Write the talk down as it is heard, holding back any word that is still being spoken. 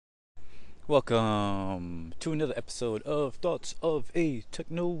Welcome to another episode of Thoughts of a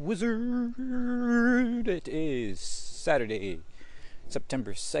Techno Wizard. It is Saturday,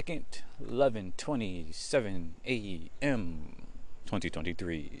 September 2nd, 11:27 a.m.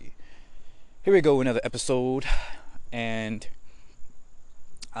 2023. Here we go, another episode. And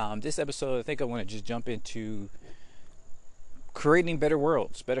this episode, I think I want to just jump into creating better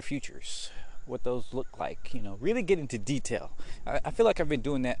worlds, better futures. What those look like, really get into detail. I feel like I've been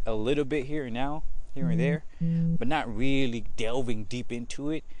doing that a little bit here and there, but not really delving deep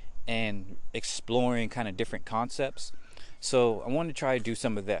into it and exploring kind of different concepts. So I want to try to do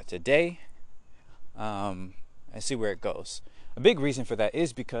some of that today and see where it goes. A big reason for that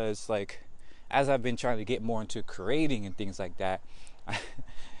is because, as I've been trying to get more into creating and things like that,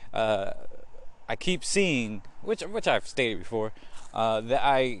 I keep seeing, which I've stated before,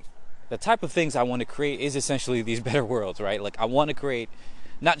 that the type of things I want to create is essentially these better worlds, right? I want to create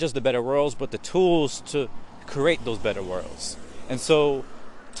not just the better worlds, but the tools to create those better worlds. And so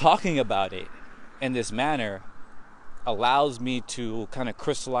talking about it in this manner allows me to kind of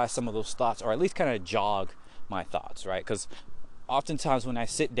crystallize some of those thoughts, or at least kind of jog my thoughts, right? Because oftentimes when I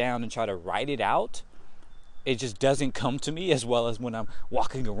sit down and try to write it out, it just doesn't come to me as well as when I'm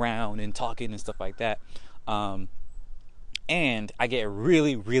walking around and talking and stuff like that. And I get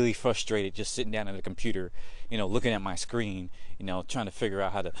really, really frustrated just sitting down at a computer, looking at my screen, trying to figure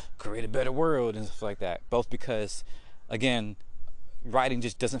out how to create a better world and stuff like that. Both because, again, writing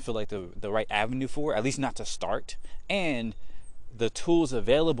just doesn't feel like the right avenue for it, at least not to start. And the tools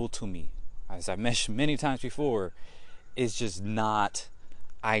available to me, as I mentioned many times before, is just not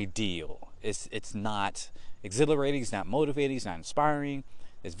ideal. It's not exhilarating, it's not motivating, it's not inspiring.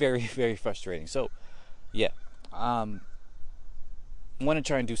 It's very, very frustrating. So, yeah. I want to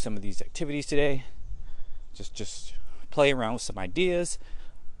try and do some of these activities today. Just play around with some ideas.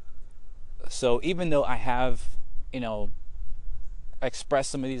 So even though I have,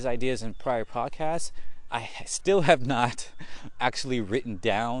 expressed some of these ideas in prior podcasts, I still have not actually written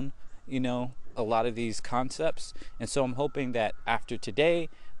down, a lot of these concepts. And so I'm hoping that after today,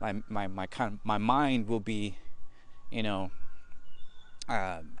 my mind will be,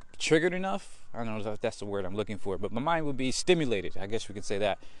 triggered enough. I don't know if that's the word I'm looking for, but my mind will be stimulated, I guess we could say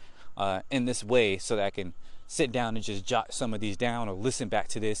that, in this way, so that I can sit down and just jot some of these down, or listen back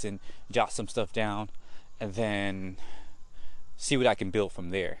to this and jot some stuff down, and then see what I can build from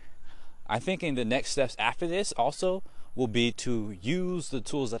there. I think in the next steps after this also will be to use the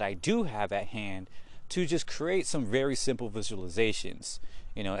tools that I do have at hand to just create some very simple visualizations.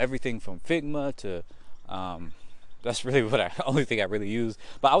 Everything from Figma to that's really only thing I really use.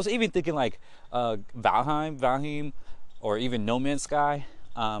 But I was even thinking Valheim, or even No Man's Sky.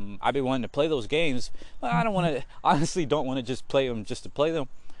 I've been wanting to play those games, but I honestly don't want to just play them just to play them.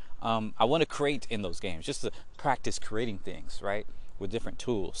 I want to create in those games, just to practice creating things, right, with different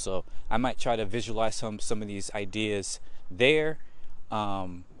tools. So I might try to visualize some of these ideas there.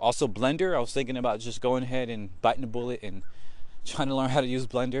 Also Blender, I was thinking about just going ahead and biting the bullet and trying to learn how to use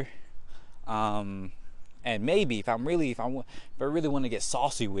Blender. And maybe if I really want to get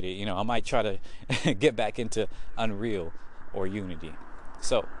saucy with it, I might try to get back into Unreal or Unity.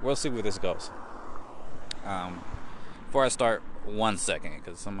 So we'll see where this goes. Before I start, 1 second,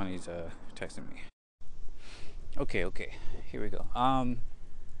 because somebody's texting me. Okay, here we go. I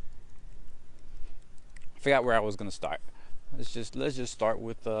forgot where I was gonna start. Let's just start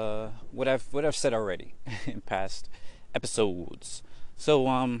with what I've said already in past episodes.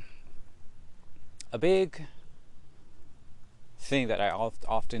 So a big thing that I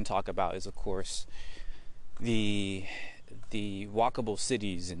often talk about is, of course, the walkable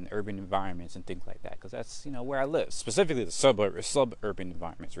cities and urban environments and things like that, because that's where I live, specifically the suburban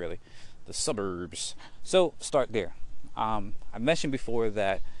environments, really, the suburbs. So start there. I mentioned before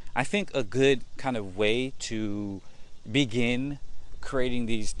that I think a good kind of way to begin creating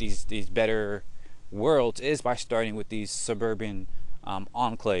these better worlds is by starting with these suburban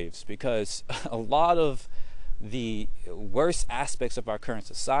enclaves, because a lot of the worst aspects of our current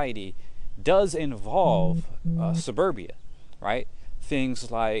society does involve suburbia, right? Things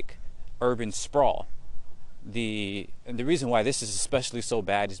like urban sprawl. And the reason why this is especially so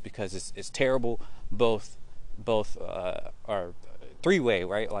bad is because it's terrible both are three-way,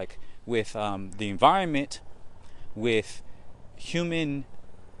 right? With the environment, with human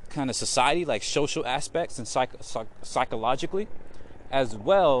kind of society, like social aspects and psychologically, as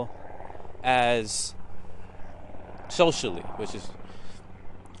well as socially, which is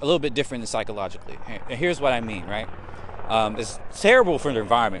a little bit different than psychologically. And here's what I mean, right? It's terrible for the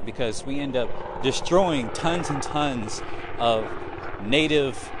environment because we end up destroying tons and tons of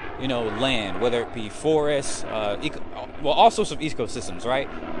native land, whether it be forests, all sorts of ecosystems, right?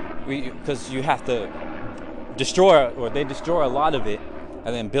 Because you have to they destroy a lot of it,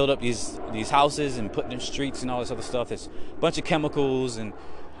 and then build up these houses and put in streets and all this other stuff. There's a bunch of chemicals and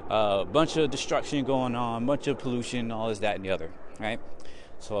a bunch of destruction going on, a bunch of pollution, all this, that, and the other, right?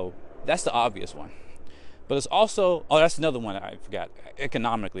 So that's the obvious one. But it's also, that's another one I forgot.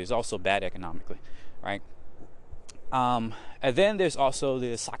 Economically, it's also bad economically, right? And then there's also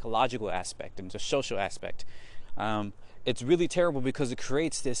the psychological aspect and the social aspect. It's really terrible because it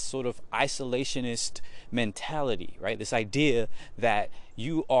creates this sort of isolationist mentality, right? This idea that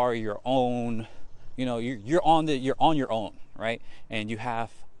you are your own, you're on your own, right? And you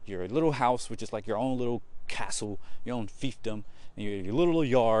have your little house, which is like your own little castle, your own fiefdom, and your little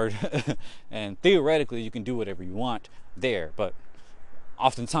yard, and theoretically you can do whatever you want there. But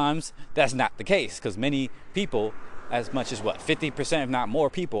oftentimes that's not the case, because many people, as much as 50%, if not more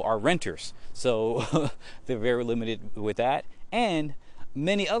people, are renters. So they're very limited with that. And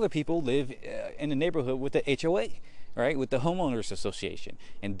many other people live in the neighborhood with the HOA, right, with the homeowners association,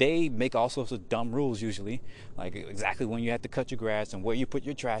 and they make all sorts of dumb rules usually, like exactly when you have to cut your grass and where you put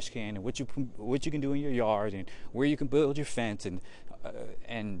your trash can and what you can do in your yard and where you can build your fence and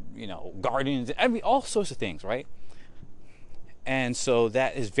gardens, all sorts of things, right? And so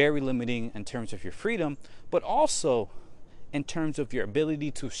that is very limiting in terms of your freedom, but also in terms of your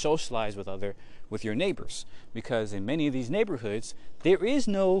ability to socialize with your neighbors, because in many of these neighborhoods there is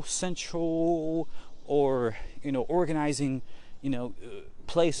no central or organizing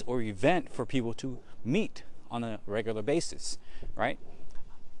place or event for people to meet on a regular basis, right?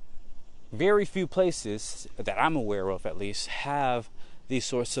 Very few places that I'm aware of, at least, have these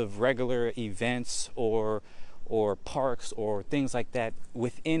sorts of regular events or parks or things like that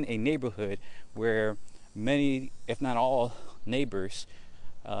within a neighborhood where many, if not all, neighbors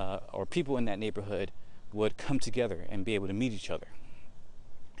or people in that neighborhood would come together and be able to meet each other.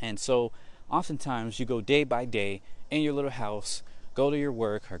 And so oftentimes you go day by day in your little house, go to your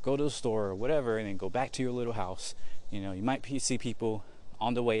work or go to the store or whatever, and then go back to your little house. You might see people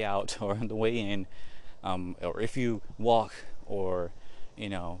on the way out or on the way in, or if you walk, or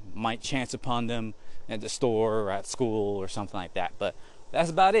might chance upon them at the store or at school or something like that. But that's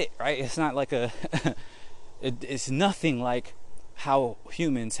about it, right? It's not like it's nothing like how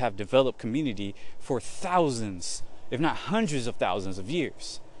humans have developed community for thousands, if not hundreds of thousands of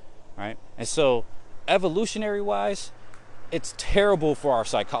years, right? And so evolutionary wise, it's terrible for our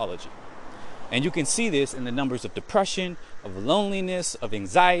psychology. And you can see this in the numbers of depression, of loneliness, of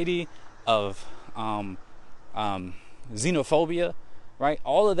anxiety, of xenophobia, right?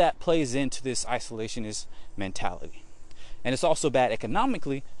 All of that plays into this isolationist mentality. And it's also bad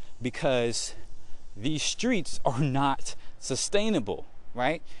economically because these streets are not sustainable,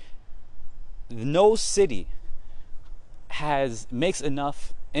 right? No city makes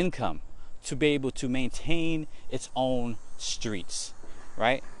enough income to be able to maintain its own streets,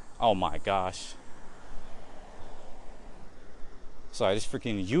 right? Oh my gosh. Sorry, this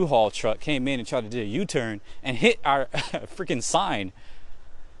freaking U-Haul truck came in and tried to do a U-turn and hit our freaking sign.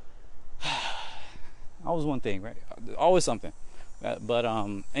 Always one thing, right? Always something. But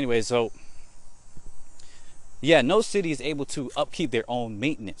anyway, so yeah, no city is able to upkeep their own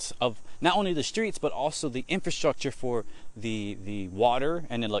maintenance of not only the streets but also the infrastructure for the water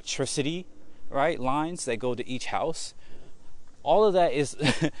and electricity, right, lines that go to each house. All of that is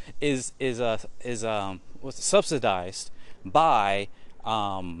subsidized by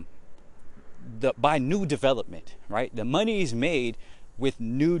new development, right? The money is made with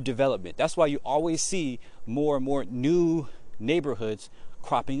new development. That's why you always see more and more new neighborhoods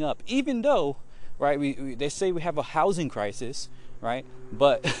cropping up, even though, right, they say we have a housing crisis, right?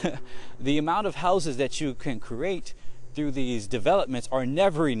 But the amount of houses that you can create through these developments are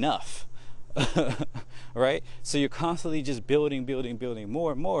never enough. Right? So you're constantly just building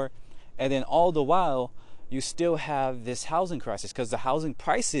more and more, and then all the while you still have this housing crisis because the housing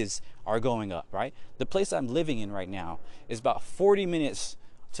prices are going up, right? The place I'm living in right now is about 40 minutes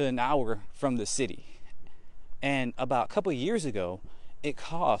to an hour from the city, and about a couple of years ago it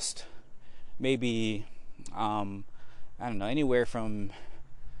cost maybe I don't know, anywhere from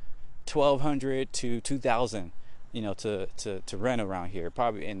 $1,200 to $2,000, to rent around here,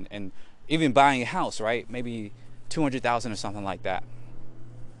 probably, and even buying a house, right? Maybe $200,000 or something like that,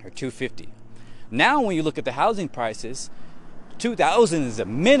 or $250,000. Now, when you look at the housing prices, $2,000 is a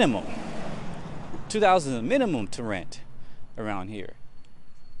minimum. $2,000 is a minimum to rent around here,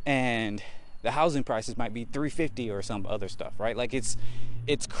 and the housing prices might be $350,000 or some other stuff, right? Like it's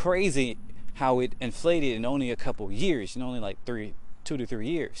crazy how it inflated in only a couple years, in only like 2 to 3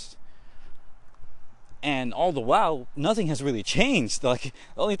 years. And all the while, nothing has really changed. Like,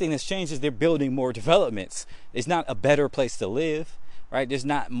 the only thing that's changed is they're building more developments. It's not a better place to live, right? There's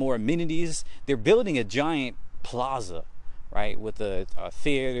not more amenities. They're building a giant plaza, right, with a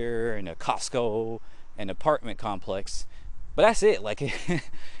theater and a Costco and apartment complex. But that's it. Like,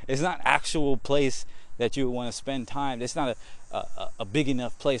 it's not actual place that you would want to spend time. It's not a big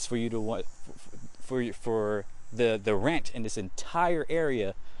enough place for you to want for the rent in this entire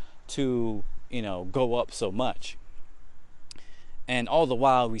area to, you know, go up so much. And all the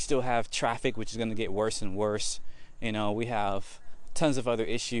while, we still have traffic, which is going to get worse and worse. You know, we have tons of other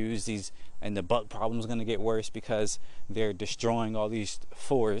issues. And the bug problem is going to get worse because they're destroying all these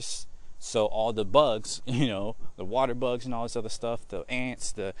forests. So all the bugs, you know, the water bugs and all this other stuff, the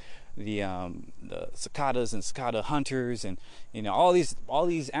ants, the cicadas and cicada hunters, and, you know, all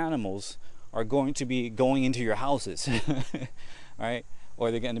these animals are going to be going into your houses, right? Or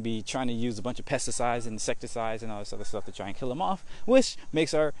they're going to be trying to use a bunch of pesticides and insecticides and all this other stuff to try and kill them off, which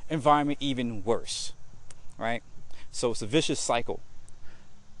makes our environment even worse, right? So it's a vicious cycle.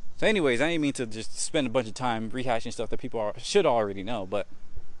 So anyways, I didn't mean to just spend a bunch of time rehashing stuff that people should already know, but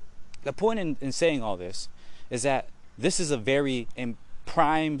the point in saying all this is that this is a very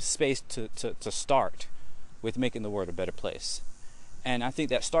prime space to start with making the world a better place. And I think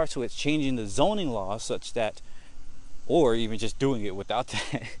that starts with changing the zoning laws such that, or even just doing it without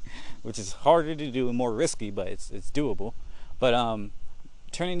that, which is harder to do and more risky, but it's doable. But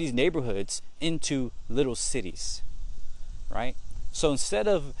turning these neighborhoods into little cities, right? So instead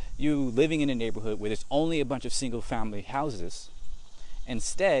of you living in a neighborhood where there's only a bunch of single family houses,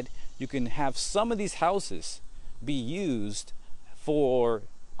 instead you can have some of these houses be used for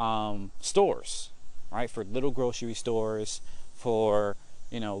stores, right? For little grocery stores, for,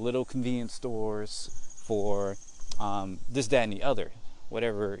 you know, little convenience stores, for this, that, and the other,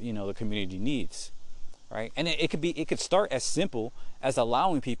 whatever, you know, the community needs, right? And it could start as simple as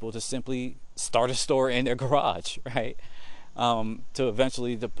allowing people to simply start a store in their garage, right? To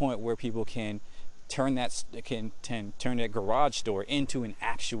eventually the point where people can turn that garage store into an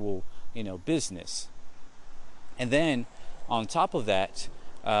actual, you know, business. And then on top of that,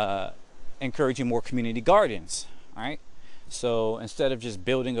 encouraging more community gardens, right? So instead of just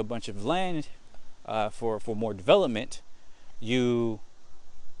building a bunch of land for more development, number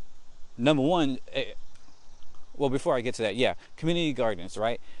one, well, before I get to that, yeah, community gardens,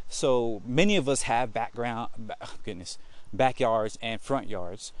 right? So many of us have backyards and front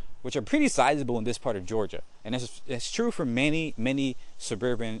yards, which are pretty sizable in this part of Georgia. And it's true for many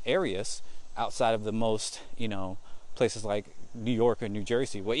suburban areas outside of the most, you know, places like New York or New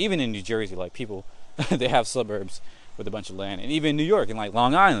Jersey. Well, even in New Jersey, like, people, they have suburbs with a bunch of land. And even in New York and like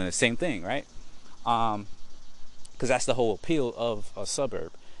Long Island, the same thing, right? Because that's the whole appeal of a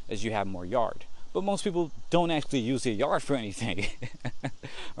suburb, is you have more yard. But most people don't actually use their yard for anything.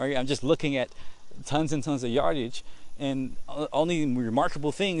 Right? I'm just looking at tons and tons of yardage, and only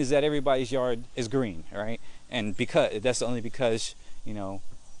remarkable thing is that everybody's yard is green, right? And that's only because, you know,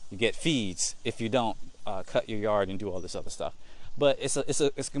 you get feeds if you don't cut your yard and do all this other stuff. But it's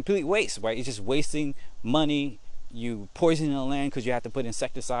a complete waste, right? It's just wasting money. You poisoning the land because you have to put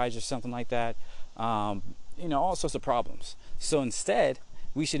insecticides or something like that. You know, all sorts of problems. So instead,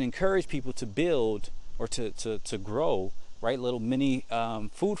 we should encourage people to build or to grow, right, little mini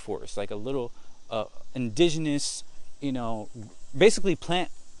food forests, like a little indigenous, you know, basically plant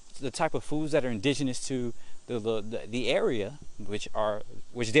the type of foods that are indigenous to the area, which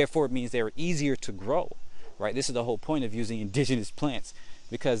therefore means they're easier to grow, right? This is the whole point of using indigenous plants,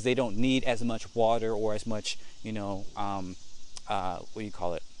 because they don't need as much water or as much, you know, what do you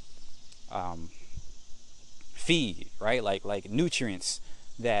call it? Feed, right? Like nutrients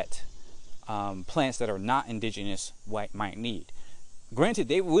that plants that are not indigenous might need. Granted,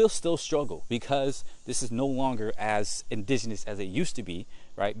 they will still struggle because this is no longer as indigenous as it used to be,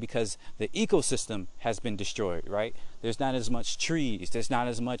 right? Because the ecosystem has been destroyed, right? There's not as much trees. There's not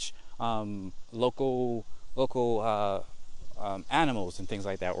as much local animals and things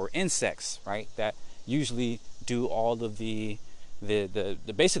like that, or insects, right? That usually do all of the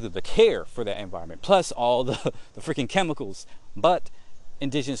basically the care for that environment, plus all the freaking chemicals. But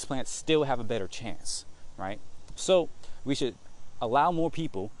indigenous plants still have a better chance, right? So we should allow more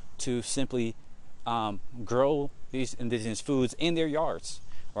people to simply grow these indigenous foods in their yards,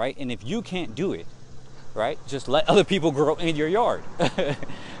 right? And if you can't do it, right, just let other people grow in your yard.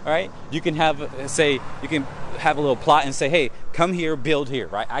 Right? You can have a little plot and say, hey, come here, build here,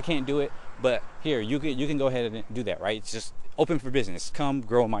 right? I can't do it, but here, you can go ahead and do that, right? It's just open for business. Come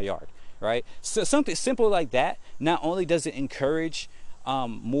grow in my yard, right? So something simple like that, not only does it encourage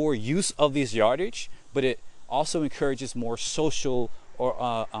more use of this yardage, but it also encourages more social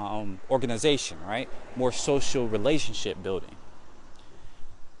or organization, right? More social relationship building.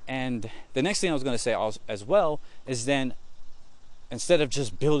 And the next thing I was going to say as well is then, instead of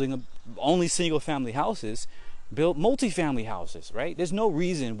just building only single family houses, build multifamily houses, right? There's no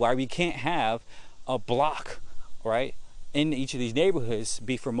reason why we can't have a block, right, in each of these neighborhoods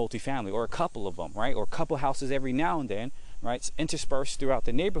be for multifamily, or a couple of them, right? Or a couple houses every now and then, right? Interspersed throughout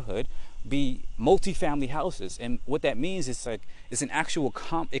the neighborhood, be multifamily houses. And what that means is like, it's an actual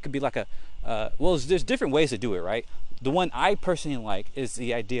it could be like a, well, there's different ways to do it, right? The one I personally like is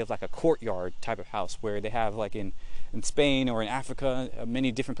the idea of like a courtyard type of house, where they have like in Spain or in Africa,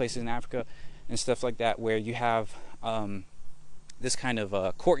 many different places in Africa and stuff like that, where you have this kind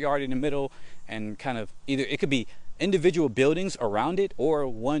of courtyard in the middle, and kind of either it could be individual buildings around it, or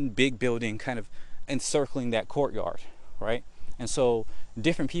one big building kind of encircling that courtyard, right? And so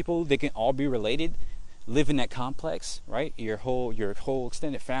different people, they can all be related, live in that complex, right? Your whole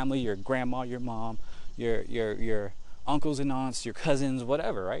extended family, your grandma, your mom, your uncles and aunts, your cousins,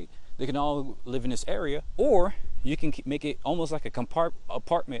 whatever, right? They can all live in this area. Or you can make it almost like a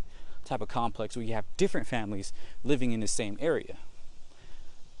apartment type of complex, where you have different families living in the same area.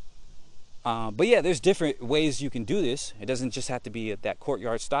 But yeah, there's different ways you can do this. It doesn't just have to be that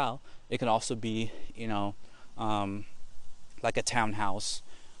courtyard style. It can also be, like a townhouse,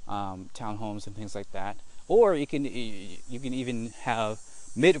 townhomes and things like that. Or you can even have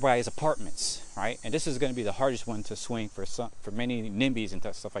mid-rise apartments, right? And this is going to be the hardest one to swing for many NIMBYs and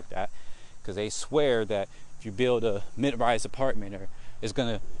stuff like that, because they swear that if you build a mid-rise apartment, or it's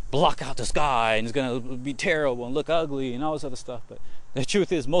going to block out the sky and it's going to be terrible and look ugly and all this other stuff. But the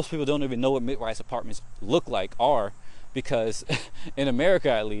truth is, most people don't even know what mid-rise apartments look like, because in America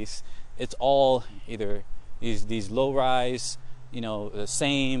at least, it's all either these low-rise, the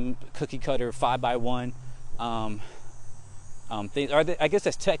same cookie cutter 5x1 things. I guess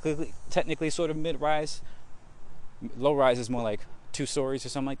that's technically sort of mid-rise. Low-rise is more like 2 stories or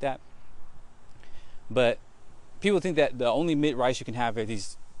something like that. But people think that the only mid-rise you can have are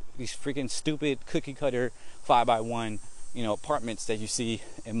these freaking stupid cookie cutter 5x1, apartments that you see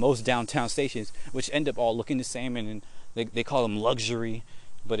in most downtown stations, which end up all looking the same, and they call them luxury,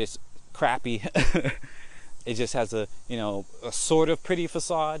 but it's crappy. It just has a sort of pretty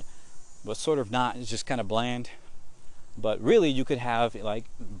facade, but sort of not. It's just kind of bland. But really, you could have like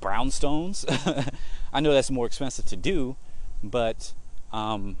brownstones. I know that's more expensive to do, but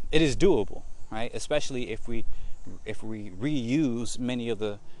it is doable, right? Especially if we reuse many of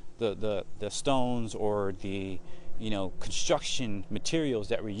the stones or the construction materials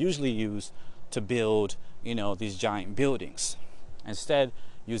that we usually use to build these giant buildings. Instead,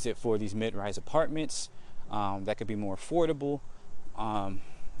 use it for these mid-rise apartments that could be more affordable, and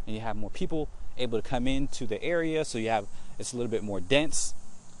you have more people able to come into the area, so it's a little bit more dense,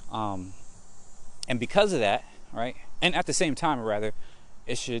 and because of that, right, and at the same time, rather,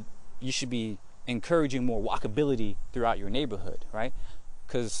 you should be encouraging more walkability throughout your neighborhood, right?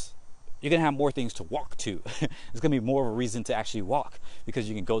 Because you're gonna have more things to walk to. It's gonna be more of a reason to actually walk, because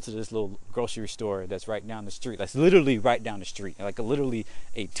you can go to this little grocery store that's right down the street. That's literally right down the street, like literally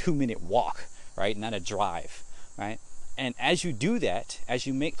a 2-minute walk, right? Not a drive, right? And as you do that, as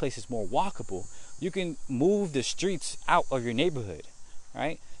you make places more walkable, you can move the streets out of your neighborhood,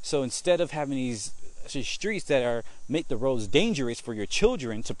 right? So instead of having these streets that make the roads dangerous for your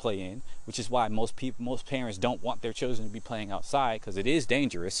children to play in, which is why most parents don't want their children to be playing outside, because it is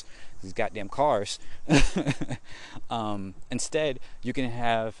dangerous, these goddamn cars. Instead, you can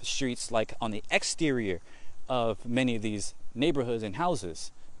have streets like on the exterior of many of these neighborhoods and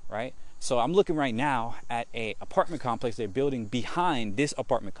houses, right? So I'm looking right now at a apartment complex they're building behind this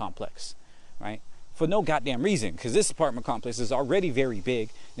apartment complex, right? For no goddamn reason, because this apartment complex is already very big,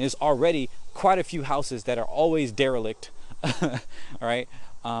 and there's already quite a few houses that are always derelict, all right,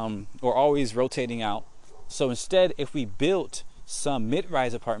 or always rotating out. So instead, if we built some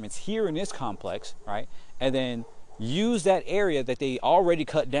mid-rise apartments here in this complex, right, and then use that area that they already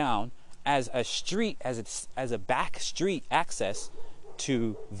cut down as a street, as a back street access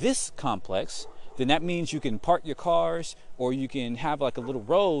to this complex, then that means you can park your cars, or you can have like a little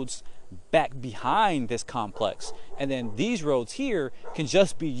roads back behind this complex, and then these roads here can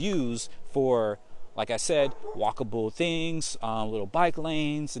just be used for, like I said, walkable things, little bike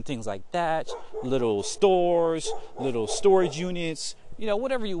lanes and things like that, little stores, little storage units,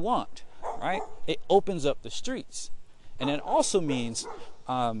 whatever you want, right? It opens up the streets. And it also means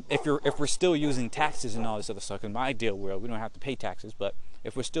if we're still using taxes and all this other stuff, in my ideal world we don't have to pay taxes, but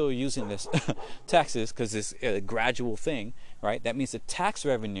if we're still using this taxes, because it's a gradual thing, right? That means the tax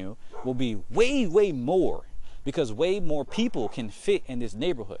revenue will be way, way more, because way more people can fit in this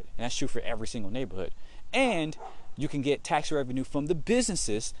neighborhood. And that's true for every single neighborhood. And you can get tax revenue from the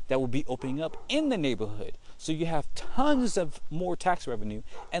businesses that will be opening up in the neighborhood. So you have tons of more tax revenue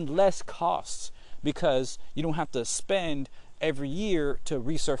and less costs, because you don't have to spend every year to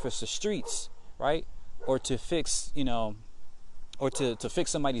resurface the streets, right? Or to fix, or to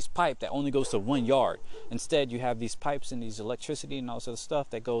fix somebody's pipe that only goes to 1 yard. Instead, you have these pipes and these electricity and all this other stuff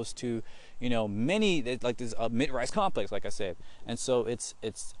that goes to, many, like this mid-rise complex, like I said. And so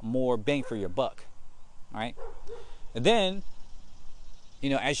it's more bang for your buck, right? And then,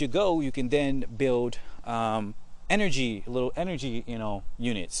 as you go, you can then build little energy,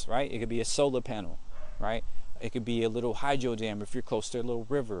 units, right? It could be a solar panel, right? It could be a little hydro dam if you're close to a little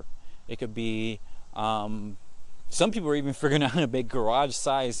river. It could be, some people are even figuring out how to make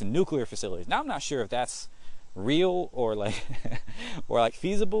garage-sized nuclear facilities. Now, I'm not sure if that's real or like, or like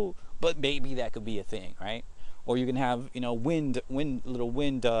feasible, but maybe that could be a thing, right? Or you can have, little wind, what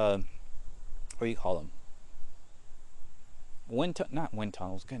do you call them? Not wind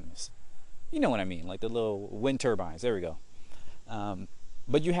tunnels, goodness. You know what I mean, like the little wind turbines. There we go.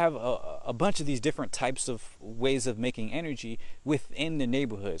 But you have a bunch of these different types of ways of making energy within the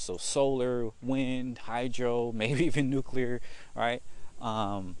neighborhood. So solar, wind, hydro, maybe even nuclear, right?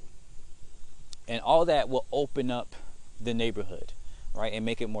 And all that will open up the neighborhood, right? And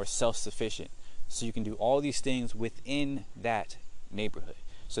make it more self-sufficient. So you can do all these things within that neighborhood.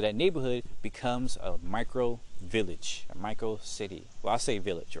 So that neighborhood becomes a micro village, a micro city. Well, I'll say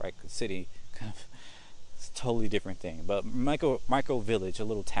village, right? 'Cause city kind of, it's a totally different thing. But micro village, a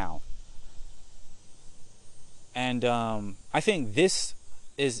little town. And I think this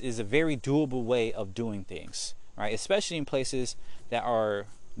is a very doable way of doing things, right? Especially in places that are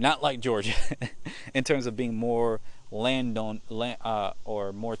not like Georgia, in terms of being more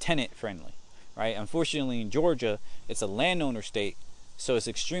or more tenant friendly, right? Unfortunately, in Georgia, it's a landowner state. So it's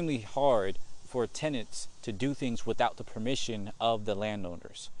extremely hard for tenants to do things without the permission of the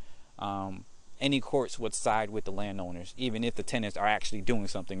landowners. Any courts would side with the landowners, even if the tenants are actually doing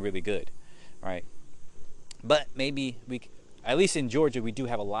something really good, right? But maybe at least in Georgia, we do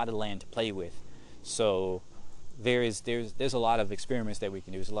have a lot of land to play with. So there's a lot of experiments that we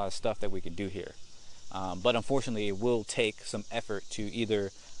can do. There's a lot of stuff that we can do here. But unfortunately, it will take some effort to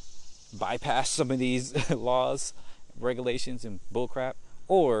either bypass some of these laws, regulations and bullcrap,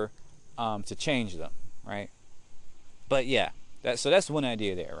 or to change them, right? But yeah, that's one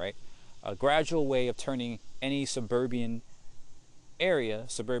idea there, right? A gradual way of turning any suburban area,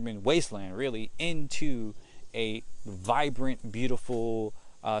 suburban wasteland, really, into a vibrant, beautiful,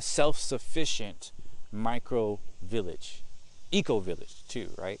 self-sufficient micro village, eco village too,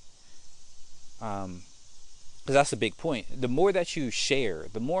 right? Because that's a big point. The more that you share,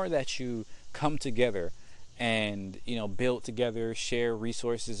 the more that you come together and build together, share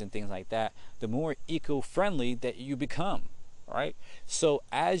resources and things like that, the more eco-friendly that you become, right? So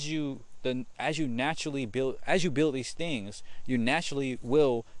as you naturally build these things, you naturally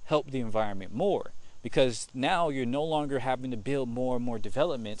will help the environment more, because now you're no longer having to build more and more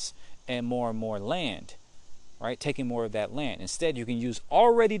developments and more land, right? Taking more of that land. Instead, you can use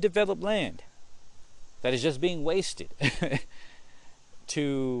already developed land that is just being wasted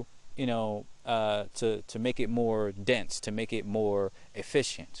to make it more dense, to make it more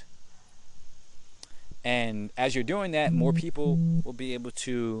efficient. And as you're doing that, more people will be able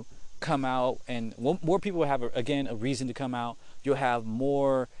to come out, and more people will have a reason to come out. You'll have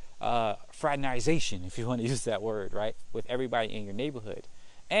more fraternization, if you want to use that word, right, with everybody in your neighborhood.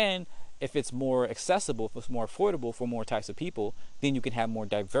 And if it's more accessible, if it's more affordable for more types of people, then you can have more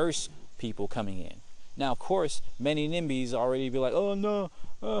diverse people coming in. Now, of course, many NIMBYs already be like, oh no,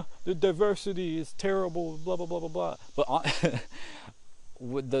 the diversity is terrible, blah blah blah blah blah.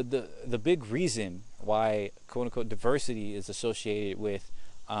 But the big reason why quote unquote diversity is associated with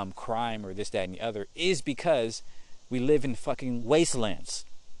crime or this, that, and the other is because we live in fucking wastelands,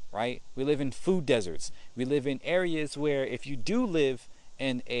 right? We live in food deserts. We live in areas where if you do live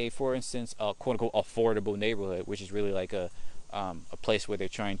in for instance, a quote unquote affordable neighborhood, which is really like a place where they're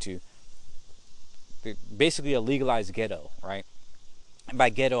trying to basically a legalized ghetto, right? And by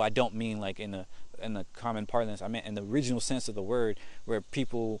ghetto, I don't mean like in the common parlance. I meant in the original sense of the word, where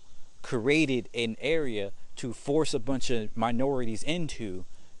people created an area to force a bunch of minorities into,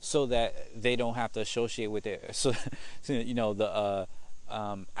 so that they don't have to associate with it. So the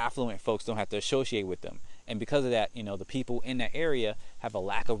affluent folks don't have to associate with them. And because of that, the people in that area have a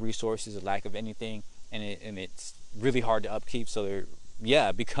lack of resources, a lack of anything, and it's really hard to upkeep. So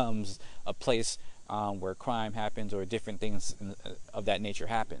it becomes a place where crime happens or different things of that nature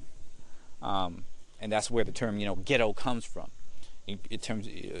happen. And that's where the term, ghetto comes from. In terms,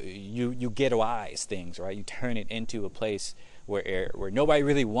 you ghettoize things, right? You turn it into a place where nobody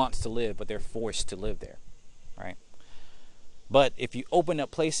really wants to live, but they're forced to live there, right? But if you open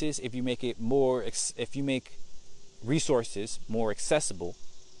up places, if you make resources more accessible,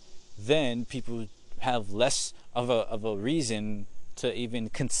 then people have less of a reason to even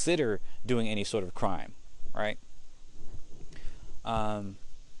consider doing any sort of crime, right?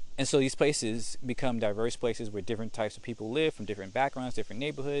 And so these places become diverse places where different types of people live from different backgrounds, different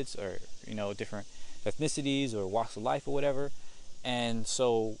neighborhoods, or different ethnicities or walks of life or whatever. And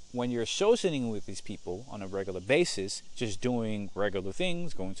so when you're associating with these people on a regular basis, just doing regular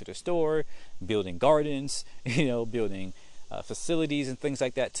things, going to the store, building gardens, building facilities and things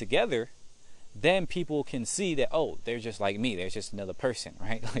like that together, then people can see that, oh, they're just like me. They're just another person,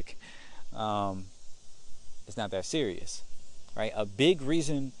 right? Like, it's not that serious, right? A big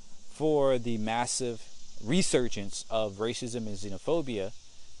reason for the massive resurgence of racism and xenophobia,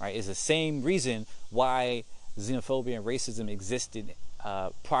 right, is the same reason why xenophobia and racism existed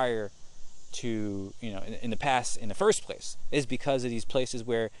prior to, in the past, in the first place, is because of these places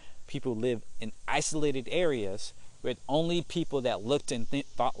where people live in isolated areas with only people that looked and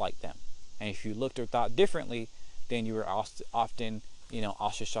thought like them. And if you looked or thought differently, then you were often,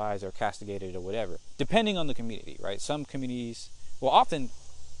 ostracized or castigated or whatever, depending on the community, right? Some communities, well, often,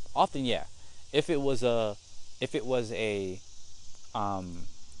 yeah. If it was a, what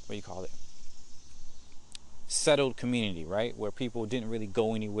do you call it? Settled community, right, where people didn't really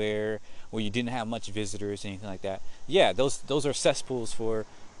go anywhere, where you didn't have much visitors, anything like that. Yeah, those are cesspools for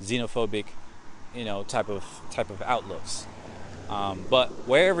xenophobic, type of outlooks. But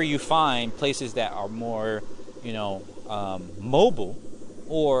wherever you find places that are more, mobile,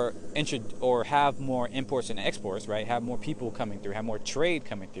 or have more imports and exports, right, have more people coming through, have more trade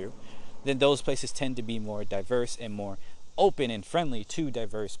coming through, then those places tend to be more diverse and more open and friendly to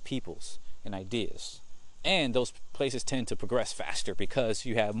diverse peoples and ideas. And those places tend to progress faster because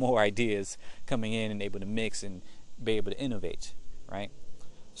you have more ideas coming in and able to mix and be able to innovate, right?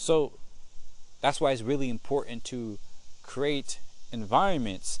 So that's why it's really important to create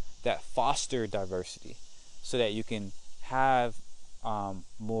environments that foster diversity, so that you can have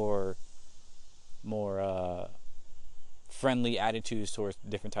more friendly attitudes towards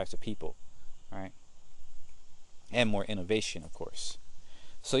different types of people, right? And more innovation, of course.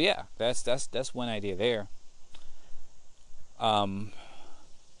 So yeah, that's one idea there.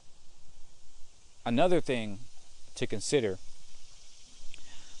 Another thing to consider,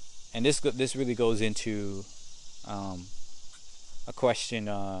 and this really goes into a question.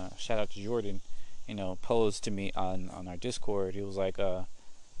 Shout out to Jordan, posed to me on our Discord. He was like, I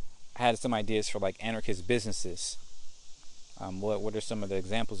had some ideas for like anarchist businesses. What are some of the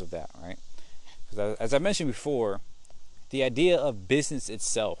examples of that, right? Because as I mentioned before, the idea of business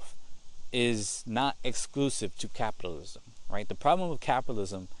itself is not exclusive to capitalism, right? The problem with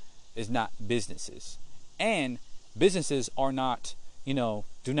capitalism is not businesses. And businesses are not,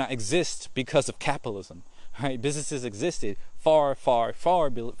 do not exist because of capitalism, right? Businesses existed far, far, far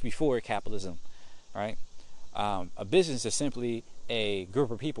before capitalism, right? A business is simply a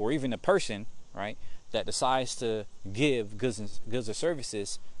group of people, or even a person, right, that decides to give goods or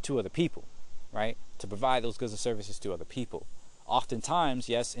services to other people, right? To provide those goods and services to other people. Oftentimes,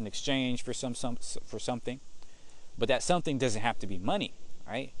 yes, in exchange for something, but that something doesn't have to be money,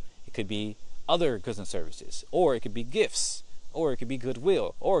 right? It could be other goods and services, or it could be gifts, or it could be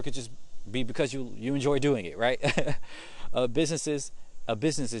goodwill, or it could just be because you enjoy doing it, right? A business is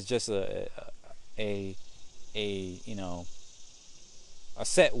just a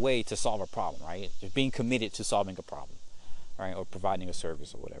set way to solve a problem, right? Just being committed to solving a problem, right, or providing a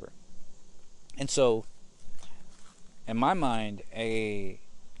service or whatever. And so, in my mind, a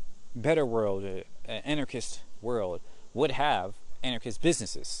better world, an anarchist world, would have anarchist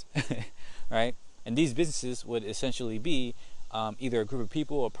businesses, right? And these businesses would essentially be either a group of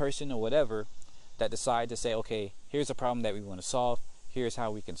people or a person or whatever that decide to say, okay, here's a problem that we want to solve, here's how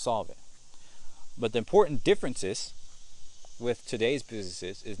we can solve it. But the important differences with today's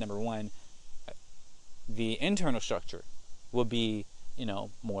businesses is, number one, the internal structure will be,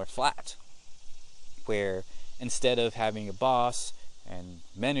 more flat, where instead of having a boss and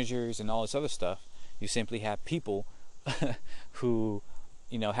managers and all this other stuff, you simply have people who,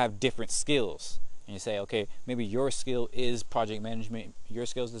 have different skills. And you say, okay, maybe your skill is project management, your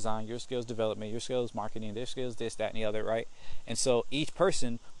skill is design, your skill is development, your skill is marketing, their skill is this, that, and the other, right? And so each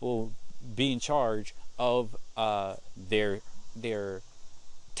person will be in charge of their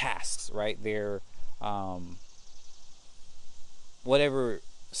tasks, right? Their whatever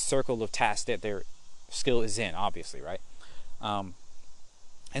circle of tasks that their skill is in, obviously, right? Um,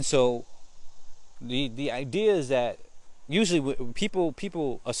 and so the idea is that usually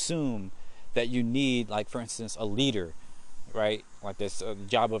people assume that you need, like, for instance, a leader, right? Like this, the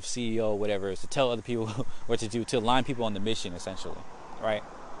job of CEO, whatever, is to tell other people what to do, to align people on the mission, essentially, right?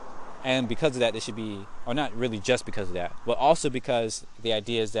 And because of that, there should be, or not really just because of that, but also because the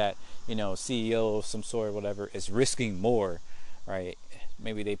idea is that, CEO of some sort or whatever is risking more, right?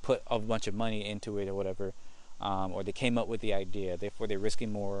 Maybe they put a bunch of money into it or whatever, or they came up with the idea, therefore they're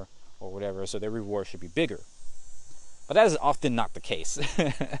risking more or whatever, so their reward should be bigger. But that is often not the case.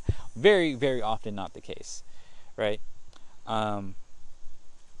 Very, very often not the case, right? Um,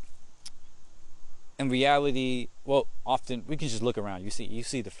 in reality, well, often we can just look around. You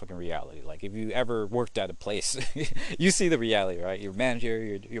see the fucking reality. Like, if you ever worked at a place, you see the reality, right? Your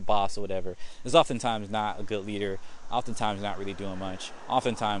manager, your boss, or whatever is oftentimes not a good leader. Oftentimes not really doing much.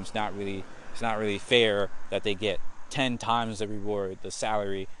 Oftentimes not really. It's not really fair that they get 10 times the reward, the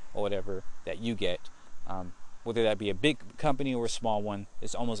salary, or whatever that you get. Whether that be a big company or a small one,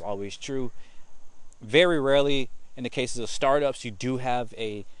 it's almost always true. Very rarely, in the cases of startups, you do have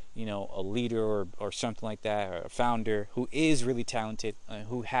a leader or something like that, or a founder who is really talented,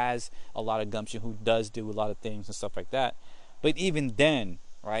 who has a lot of gumption, who does do a lot of things and stuff like that. But even then,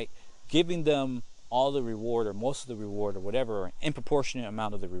 right, giving them all the reward or most of the reward or whatever, or an disproportionate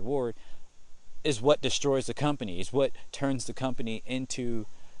amount of the reward, is what destroys the company, is what turns the company into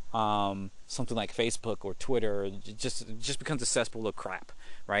something like Facebook or Twitter, or just becomes a cesspool of crap,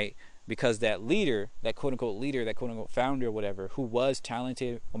 right? Because that leader, that quote unquote leader, that quote unquote founder or whatever, who was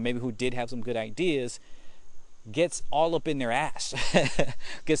talented, or maybe who did have some good ideas, gets all up in their ass,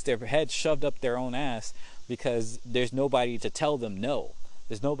 gets their head shoved up their own ass, because there's nobody to tell them no.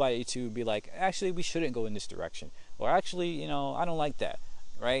 There's nobody to be like, actually, we shouldn't go in this direction, or actually, I don't like that,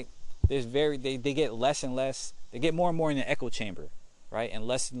 right? They get less and less, they get more and more in an echo chamber, right? And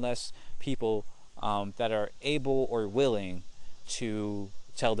less people that are able or willing to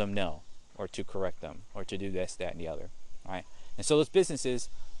tell them no, or to correct them, or to do this, that, and the other, right? And so those businesses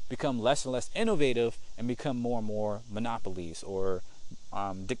become less and less innovative and become more and more monopolies, or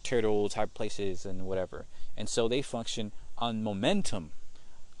dictatorial type places and whatever. And so they function on momentum,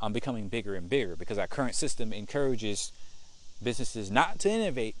 on becoming bigger and bigger, because our current system encourages businesses not to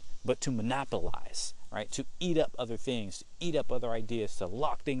innovate, but to monopolize, right? To eat up other things, to eat up other ideas, to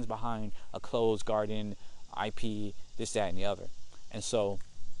lock things behind a closed garden, IP, this, that, and the other. And so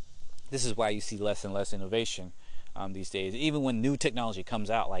this is why you see less and less innovation these days. Even when new technology comes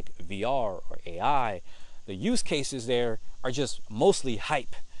out, like VR or AI, the use cases there are just mostly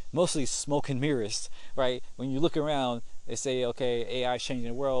hype, mostly smoke and mirrors, right? When you look around, they say, okay, AI is changing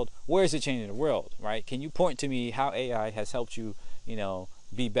the world. Where is it changing the world, right? Can you point to me how AI has helped you,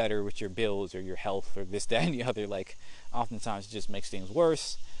 be better with your bills or your health or this, that, and the other? Like, oftentimes it just makes things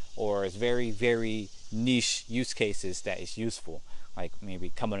worse, or it's very, very niche use cases that is useful, like maybe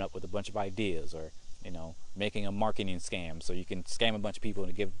coming up with a bunch of ideas, or making a marketing scam so you can scam a bunch of people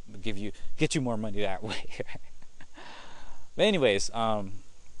to get you more money that way. But anyways,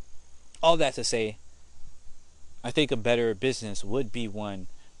 all that to say, I think a better business would be one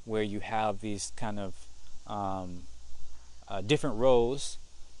where you have these kind of different roles,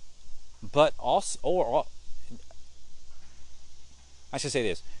 but also, or I should say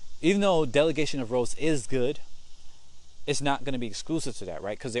this, even though delegation of roles is good, it's not going to be exclusive to that,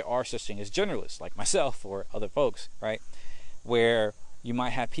 right? Because there are such things as generalists, like myself or other folks, right? Where you might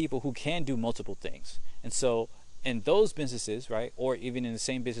have people who can do multiple things. And so in those businesses, right, or even in the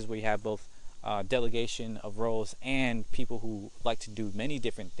same business where you have both delegation of roles and people who like to do many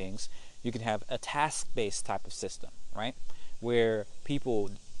different things, you can have a task-based type of system, right? Where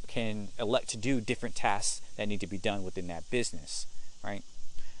people can elect to do different tasks that need to be done within that business, right?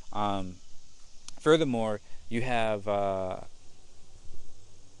 Furthermore, you have that's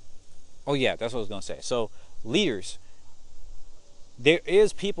what I was going to say. So leaders, there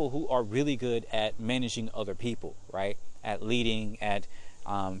is people who are really good at managing other people, right? At leading, at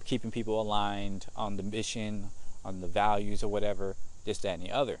keeping people aligned on the mission, on the values or whatever, this, that, and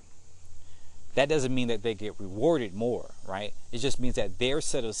the other. That doesn't mean that they get rewarded more, right? It just means that their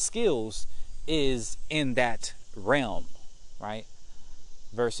set of skills is in that realm, right?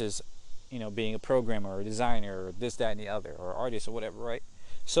 Versus, being a programmer or a designer or this, that, and the other, or artist or whatever, right?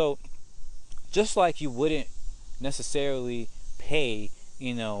 So just like you wouldn't necessarily pay,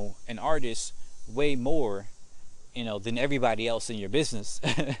 an artist way more, than everybody else in your business,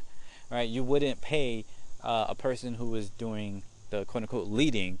 right? You wouldn't pay a person who is doing the quote unquote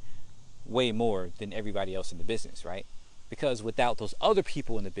leading way more than everybody else in the business, right? Because without those other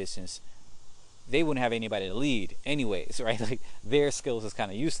people in the business, they wouldn't have anybody to lead anyways, right? Like their skills is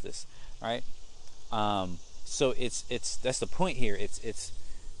kind of useless, right? So it's that's the point here. It's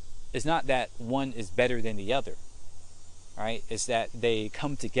not that one is better than the other, right? It's that they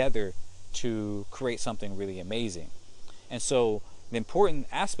come together to create something really amazing. And so the important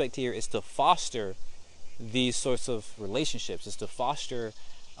aspect here is to foster these sorts of relationships, is to foster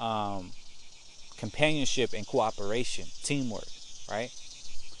companionship and cooperation, teamwork, right?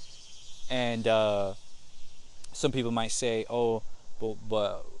 And some people might say, oh,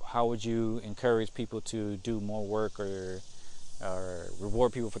 but how would you encourage people to do more work or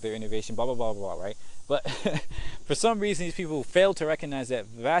reward people for their innovation, blah, blah, blah, blah, right? But for some reason, these people fail to recognize that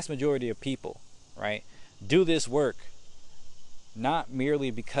the vast majority of people, right, do this work not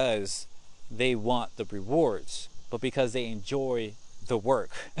merely because they want the rewards, but because they enjoy the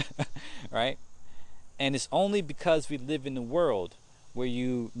work, right? And it's only because we live in a world where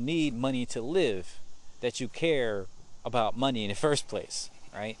you need money to live that you care about money in the first place,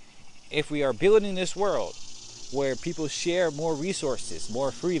 right? If we are building this world where people share more resources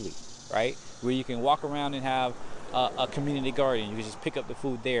more freely, right? Where you can walk around and have a community garden, you can just pick up the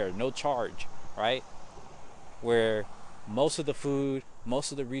food there, no charge, right? Where most of the food,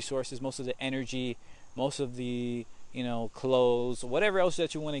 most of the resources, most of the energy, most of the, clothes, whatever else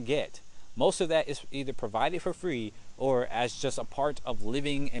that you want to get, most of that is either provided for free or as just a part of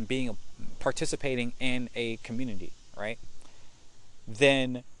living and participating in a community, right?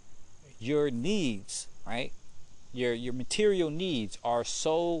 Then your needs, right? Your material needs are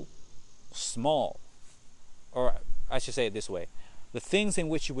so small, or I should say it this way: the things in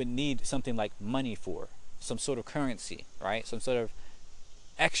which you would need something like money for, some sort of currency, right? Some sort of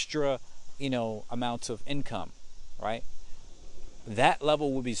extra, amounts of income, right? That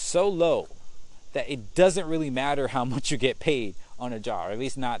level would be so low that it doesn't really matter how much you get paid on a job, or at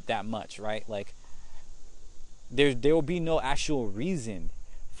least not that much, right? Like there will be no actual reason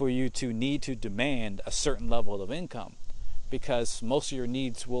for you to need to demand a certain level of income, because most of your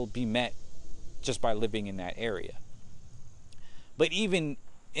needs will be met just by living in that area. But even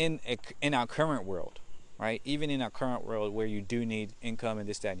in our current world, right? Even in our current world where you do need income and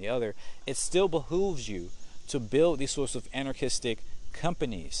this, that, and the other, it still behooves you to build these sorts of anarchistic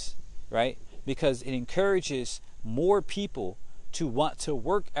companies, right? Because it encourages more people to want to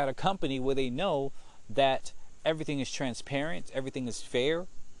work at a company where they know that everything is transparent, everything is fair,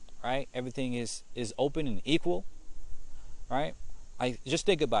 right? Everything is open and equal, right? I just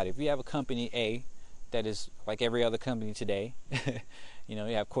think about it. If you have a company A that is like every other company today, you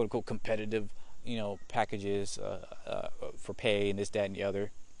have quote unquote competitive, packages for pay and this, that, and the other,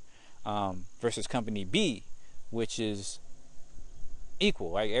 versus company B, which is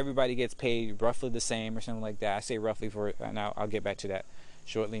equal, right? Everybody gets paid roughly the same or something like that. I say roughly for, and I'll get back to that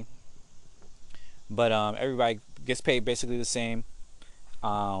shortly. But everybody gets paid basically the same.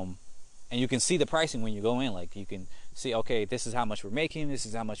 And you can see the pricing when you go in. Like you can see, okay, this is how much we're making, this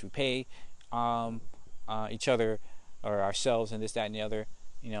is how much we pay each other or ourselves and this, that, and the other,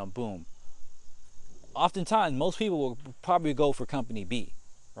 boom. Oftentimes, most people will probably go for company B,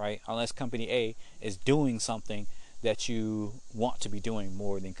 right? Unless company A is doing something that you want to be doing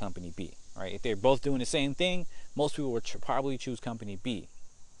more than company B, right? If they're both doing the same thing, most people would probably choose company B,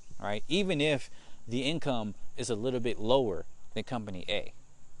 right? Even if the income is a little bit lower than company A,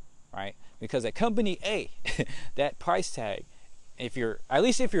 right? Because at company A, that price tag, if you're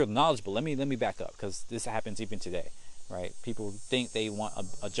knowledgeable, let me back up, because this happens even today, right? People think they want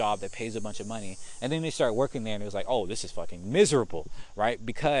a job that pays a bunch of money, and then they start working there and it's like, oh, this is fucking miserable, right?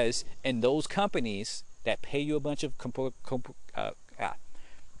 Because in those companies that pay you a bunch of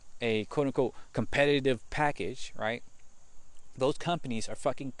a quote unquote competitive package, right? Those companies are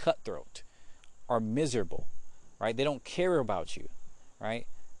fucking cutthroat, are miserable, right? They don't care about you, right?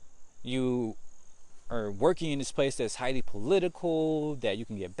 You are working in this place that's highly political, that you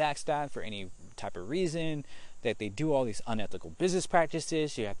can get backstabbed for any type of reason, that they do all these unethical business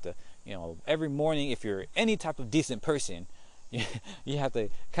practices. You have to, every morning, if you're any type of decent person, you have to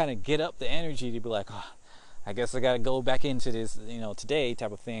kind of get up the energy to be like, oh, I guess I got to go back into this, today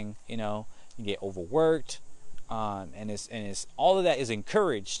type of thing. You get overworked, and it's all of that is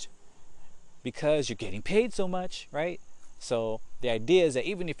encouraged because you're getting paid so much, right? So the idea is that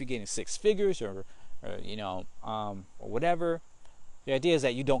even if you're getting six figures or whatever, the idea is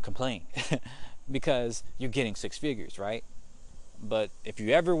that you don't complain because you're getting six figures, right? But if you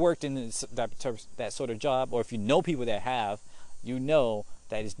ever worked in that sort of job, or if you know people that have,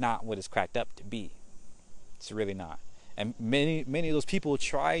 that is not what it's cracked up to be. It's really not. And many of those people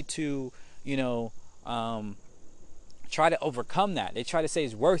try to, try to overcome that. They try to say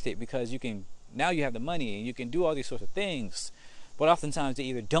it's worth it because now you have the money and you can do all these sorts of things. But oftentimes they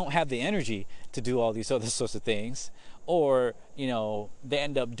either don't have the energy to do all these other sorts of things, or they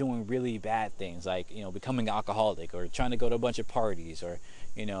end up doing really bad things, like becoming an alcoholic, or trying to go to a bunch of parties, or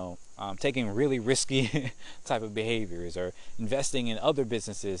taking really risky type of behaviors, or investing in other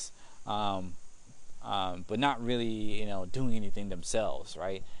businesses, but not really doing anything themselves,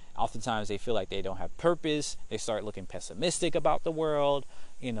 right? Oftentimes they feel like they don't have purpose. They start looking pessimistic about the world,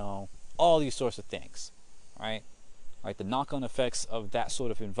 all these sorts of things, right? Like, the knock-on effects of that sort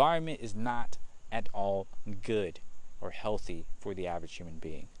of environment is not at all good or healthy for the average human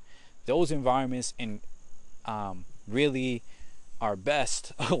being. Those environments really are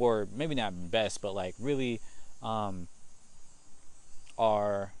best, or maybe not best, but like really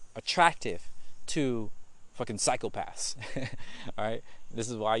are attractive to fucking psychopaths. All right, this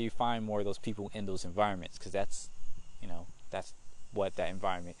is why you find more of those people in those environments, because that's what that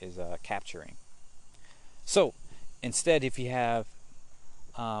environment is capturing. So instead, if you have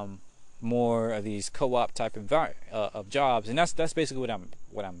more of these co-op type of jobs, and that's basically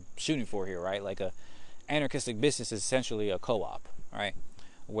what I'm shooting for here, right? Like, a anarchistic business is essentially a co-op, right?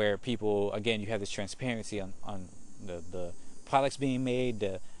 Where people, again, you have this transparency on the products being made,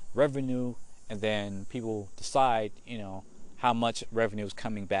 the revenue, and then people decide, how much revenue is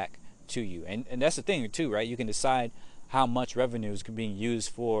coming back to you. And that's the thing too, right? You can decide how much revenue is being used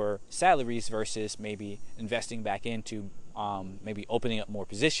for salaries versus maybe investing back into maybe opening up more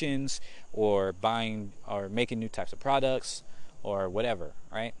positions, or buying or making new types of products, or whatever,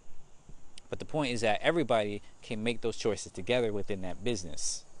 right? But the point is that everybody can make those choices together within that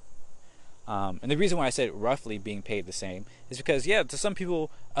business. And the reason why I said roughly being paid the same is because, yeah, to some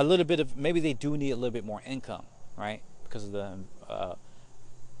people, a little bit of, maybe they do need a little bit more income, right? Because of the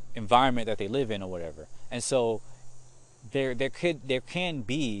environment that they live in or whatever. And so there can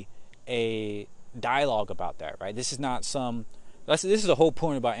be a dialogue about that, right? This is the whole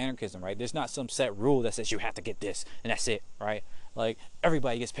point about anarchism, right? There's not some set rule that says you have to get this and that's it, right? Like,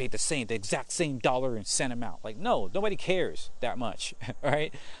 everybody gets paid the exact same dollar and cent amount. Like, no, nobody cares that much,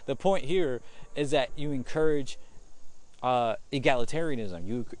 right? The point here is that you encourage egalitarianism.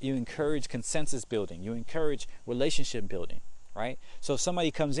 You encourage consensus building. You encourage relationship building, right? So if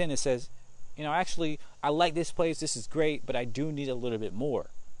somebody comes in and says, actually, I like this place, this is great, but I do need a little bit more,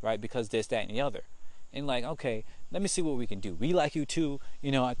 right? Because this, that, and the other. And like, okay, let me see what we can do. We like you too.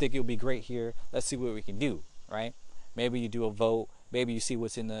 I think you'll be great here. Let's see what we can do, right? Maybe you do a vote. Maybe you see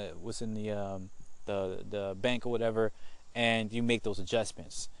what's in the bank or whatever, and you make those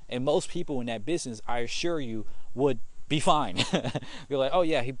adjustments. And most people in that business, I assure you, would be fine. You're like, oh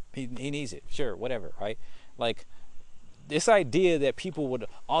yeah, he needs it. Sure, whatever, right? Like, this idea that people would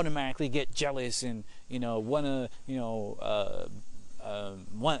automatically get jealous and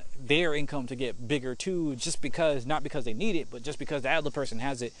want their income to get bigger too, just because, not because they need it, but just because the other person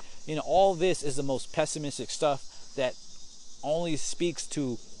has it. All this is the most pessimistic stuff that only speaks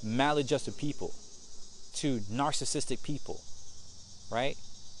to maladjusted people, to narcissistic people, right?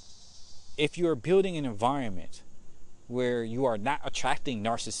 If you're building an environment where you are not attracting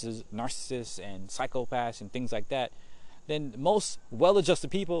narcissists and psychopaths and things like that, then most well-adjusted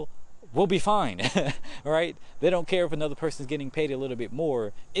people will be fine, right? They don't care if another person's getting paid a little bit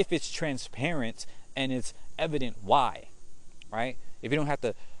more if it's transparent and it's evident why, right? If you don't have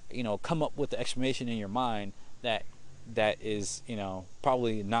to, come up with the explanation in your mind that is,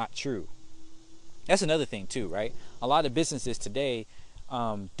 probably not true. That's another thing too, right? A lot of businesses today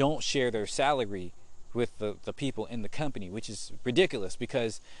don't share their salary with the people in the company, which is ridiculous,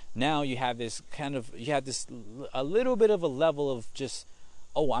 because now you have this a little bit of a level of just,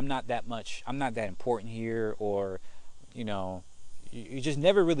 oh, I'm not that important here, or you're just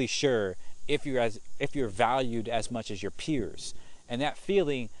never really sure if you're valued as much as your peers. And that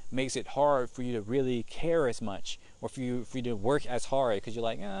feeling makes it hard for you to really care as much, or for you to work as hard, because you're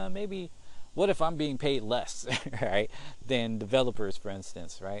like, maybe, what if I'm being paid less, right, than developers, for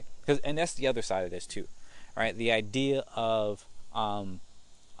instance, right? And that's the other side of this too, right? The idea of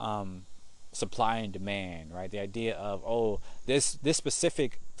supply and demand, right? The idea of, oh, this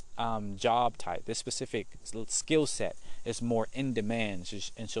specific job type, this specific skill set is more in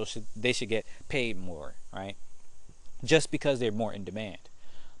demand, and so they should get paid more, right? Just because they're more in demand.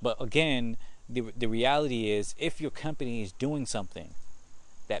 But again, the reality is, if your company is doing something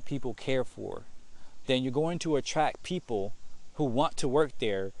that people care for, then you're going to attract people who want to work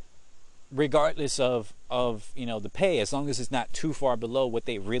there, regardless of the pay, as long as it's not too far below what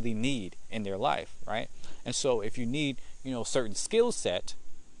they really need in their life, right? And so if you need certain skill set,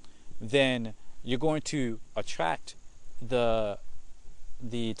 then you're going to attract the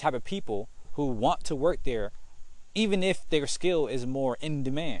type of people who want to work there, even if their skill is more in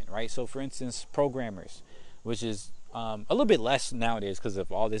demand, right? So for instance, programmers, which is a little bit less nowadays because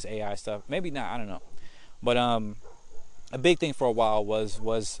of all this AI stuff. Maybe not, I don't know. But a big thing for a while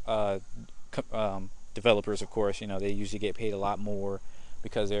was developers, of course. They usually get paid a lot more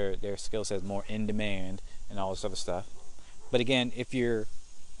because their skill set is more in demand and all this other stuff. But again, if you're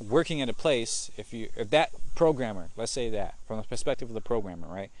working at a place, if that programmer, let's say that from the perspective of the programmer,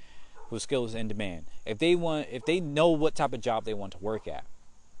 right, whose skill is in demand, if they know what type of job they want to work at,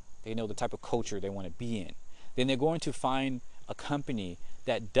 they know the type of culture they want to be in, then they're going to find a company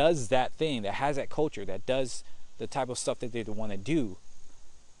that does that thing, that has that culture, that does the type of stuff that they want to do,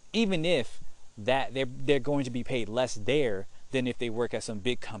 even if that they're going to be paid less there than if they work at some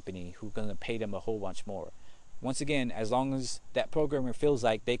big company who's going to pay them a whole bunch more. Once again, as long as that programmer feels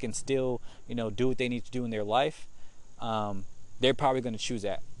like they can still, do what they need to do in their life, they're probably going to choose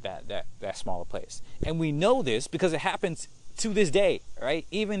that smaller place. And we know this because it happens to this day, right?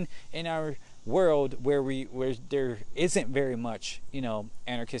 Even in our world where there isn't very much,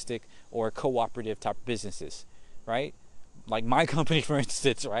 anarchistic or cooperative type businesses, right? Like my company, for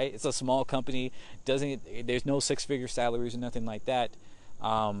instance, right? It's a small company. There's no six-figure salaries or nothing like that.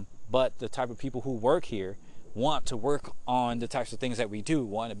 But the type of people who work here want to work on the types of things that we do.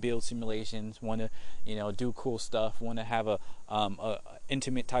 Want to build simulations. Want to, do cool stuff. Want to have a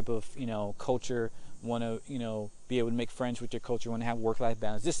intimate type of, culture. Want to, be able to make friends with your culture. Want to have work-life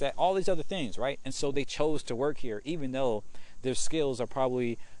balance. This, that, all these other things, right? And so they chose to work here, even though their skills are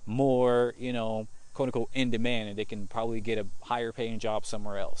probably more, quote unquote in demand, and they can probably get a higher paying job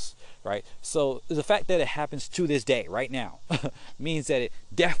somewhere else, right? So the fact that it happens to this day right now means that it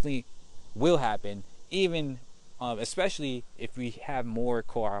definitely will happen, even especially if we have more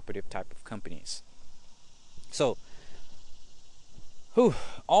cooperative type of companies. So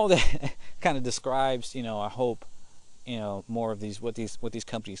all that kind of describes, I hope, more of what these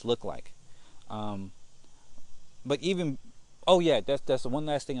companies look like. But even that's the one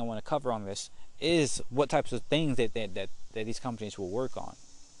last thing I want to cover on this is what types of things that these companies will work on.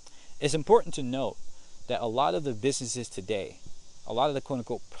 It's important to note that a lot of the businesses today, a lot of the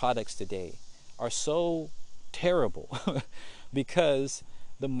quote-unquote products today are so terrible because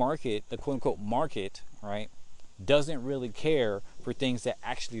the market, the quote-unquote market, right, doesn't really care for things that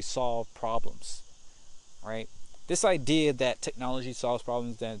actually solve problems, right? This idea that technology solves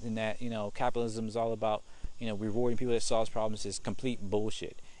problems and that capitalism is all about rewarding people that solves problems is complete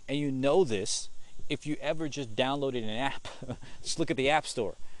bullshit. And this if you ever just downloaded an app. Just look at the App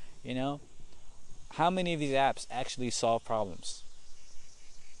Store. How many of these apps actually solve problems?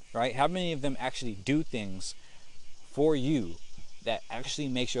 Right? How many of them actually do things for you that actually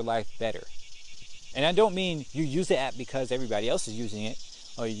makes your life better? And I don't mean you use the app because everybody else is using it,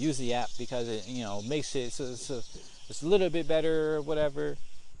 or you use the app because it makes it so it's a little bit better or whatever.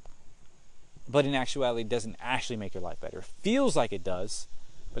 But in actuality, it doesn't actually make your life better. It feels like it does,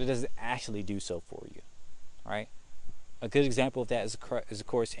 but it doesn't actually do so for you. Right? A good example of that is of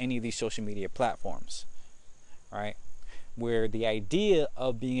course any of these social media platforms, right? Where the idea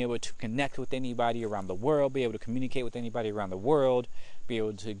of being able to connect with anybody around the world, be able to communicate with anybody around the world, be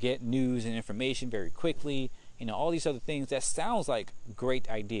able to get news and information very quickly, all these other things, that sounds like great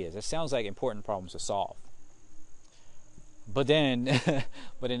ideas. That sounds like important problems to solve. But then,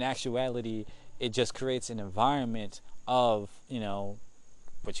 but in actuality, it just creates an environment of,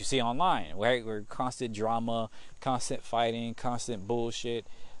 what you see online, right? Where constant drama, constant fighting, constant bullshit,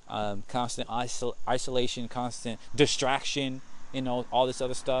 constant isolation, constant distraction, all this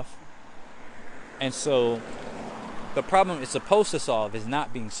other stuff. And so the problem it's supposed to solve is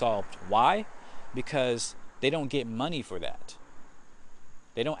not being solved. Why? Because they don't get money for that.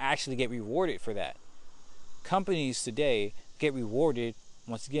 They don't actually get rewarded for that. Companies today get rewarded,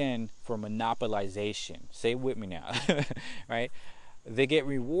 once again, for monopolization. Say it with me now, right? They get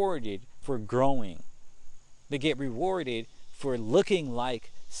rewarded for growing. They get rewarded for looking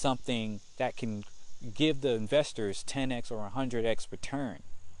like something that can give the investors 10x or 100x return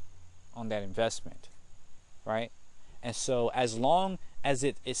on that investment, right? And so as long as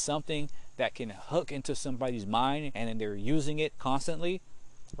it is something that can hook into somebody's mind and then they're using it constantly,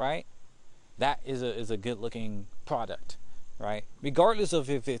 right? That is a good looking product, right? Regardless of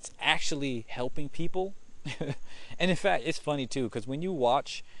if it's actually helping people. And in fact, it's funny too, because when you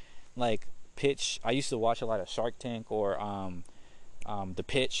watch like Pitch, I used to watch a lot of Shark Tank or The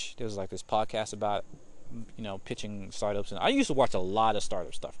Pitch. There was like this podcast about pitching startups, and I used to watch a lot of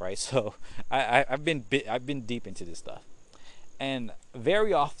startup stuff, right? So I've been deep into this stuff, and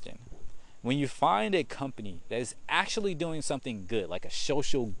very often when you find a company that is actually doing something good, like a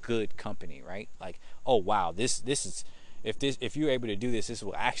social good company, right? Like, oh wow, this is, if you're able to do this, this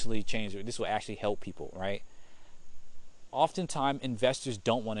will actually change, this will actually help people, right? Oftentimes investors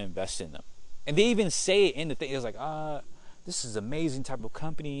don't want to invest in them, and they even say it in the thing. It's like, this is amazing type of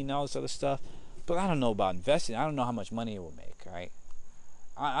company and all this other stuff, but I don't know about investing. I don't know how much money it will make, right?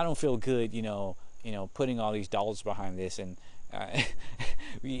 I don't feel good, putting all these dollars behind this, and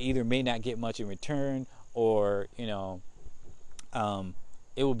we either may not get much in return, or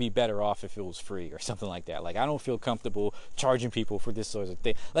it would be better off if it was free or something like that. Like, I don't feel comfortable charging people for this sort of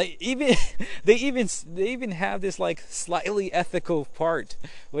thing. Like, even they even have this like slightly ethical part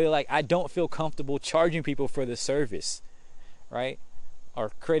where, like, I don't feel comfortable charging people for the service, right?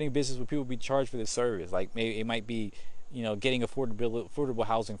 Or creating a business where people be charged for the service. Like, maybe it might be, getting affordable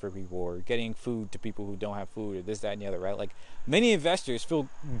housing for people, or getting food to people who don't have food, or this, that, and the other, right? Like, many investors feel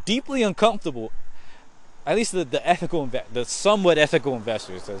deeply uncomfortable. At least the somewhat ethical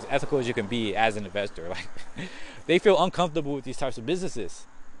investors, as ethical as you can be as an investor, like, they feel uncomfortable with these types of businesses,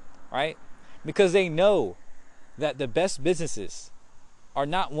 right? Because they know that the best businesses are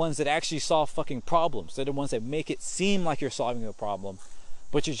not ones that actually solve fucking problems. They're the ones that make it seem like you're solving a problem,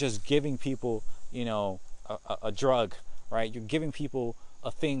 but you're just giving people, a drug, right? You're giving people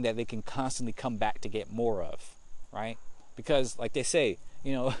a thing that they can constantly come back to get more of, right? Because, like they say,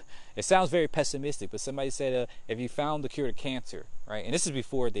 it sounds very pessimistic, but somebody said, if you found the cure to cancer, right? And this is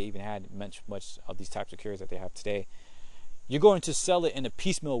before they even had much of these types of cures that they have today. You're going to sell it in a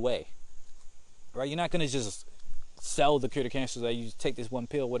piecemeal way, right? You're not going to just sell the cure to cancer so that you take this one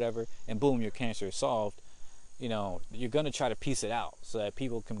pill, whatever, and boom, your cancer is solved. You're going to try to piece it out so that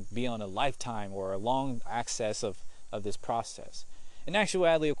people can be on a lifetime or a long access of this process. In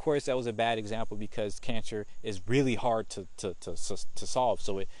actuality, of course, that was a bad example, because cancer is really hard to solve.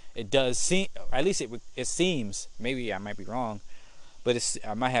 So it does seem, at least it seems, maybe I might be wrong, but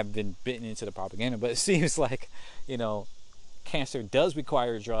I might have been bitten into the propaganda, but it seems like, cancer does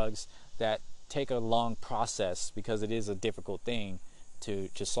require drugs that take a long process, because it is a difficult thing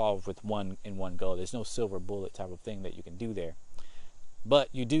to solve with one go. There's no silver bullet type of thing that you can do there. But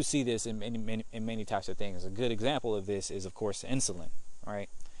you do see this in many types of things. A good example of this is, of course, insulin, right?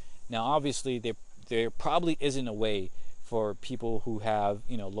 Now, obviously, there probably isn't a way for people who have,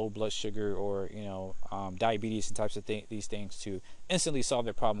 low blood sugar or, diabetes and types of these things to instantly solve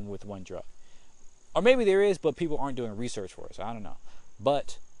their problem with one drug. Or maybe there is, but people aren't doing research for it, so I don't know.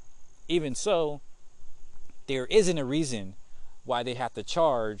 But even so, there isn't a reason why they have to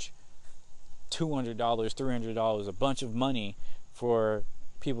charge $200, $300, a bunch of money for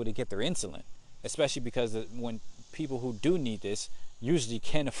people to get their insulin, especially because when people who do need this usually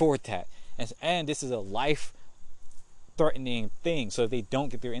can't afford that, and this is a life-threatening thing. So if they don't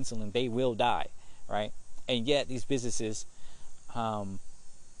get their insulin, they will die, right? And yet these businesses are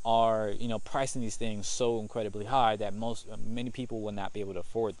pricing these things so incredibly high that many people will not be able to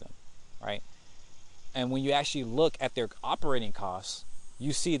afford them, right? And when you actually look at their operating costs,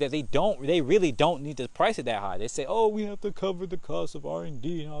 you see that they really don't need to price it that high. They say, oh, we have to cover the cost of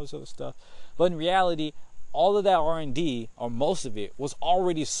R&D and all this other stuff. But in reality, all of that R&D, or most of it, was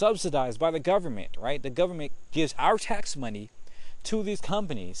already subsidized by the government, right? The government gives our tax money to these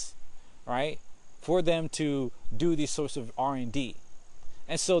companies, right, for them to do these sorts of R&D.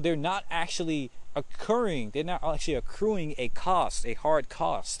 And so they're not actually accruing a cost, a hard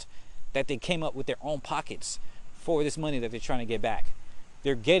cost that they came up with their own pockets for this money that they're trying to get back.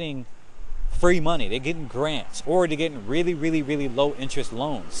 They're getting free money. They're getting grants, or they're getting really, really, really low interest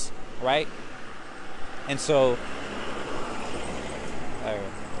loans, right? And so,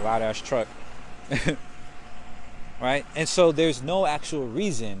 loud ass truck, right? And so there's no actual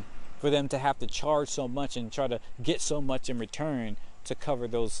reason for them to have to charge so much and try to get so much in return to cover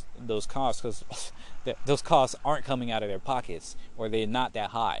those costs, because those costs aren't coming out of their pockets, or they're not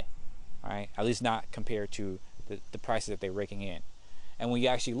that high, right? At least not compared to the prices that they're raking in. And when you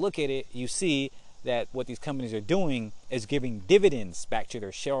actually look at it, you see that what these companies are doing is giving dividends back to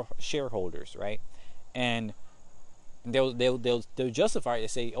their shareholders, right? And they'll justify it. They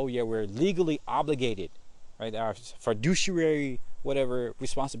say, oh yeah, we're legally obligated, right? Our fiduciary whatever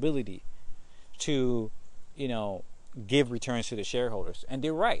responsibility to, give returns to the shareholders. And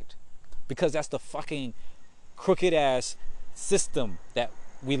they're right, because that's the fucking crooked ass system that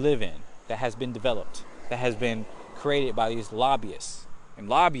we live in, that has been developed, that has been created by these lobbyists. And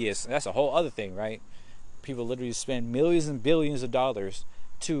lobbyists, that's a whole other thing, right? People literally spend millions and billions of dollars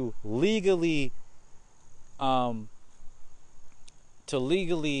to legally um, to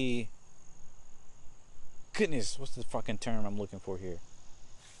legally, goodness, what's the fucking term I'm looking for here?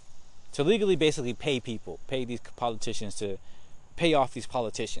 To legally basically pay these politicians to pay off these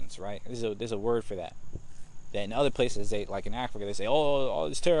politicians, right? There's a word for that. That in other places, they, like in Africa, they say, oh,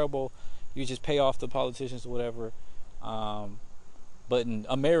 it's terrible. You just pay off the politicians or whatever. But in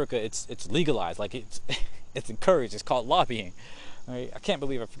America, it's legalized. Like it's encouraged. It's called lobbying. Right? I can't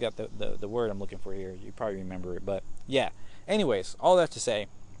believe I forgot the word I'm looking for here. You probably remember it, but yeah. Anyways, all that to say,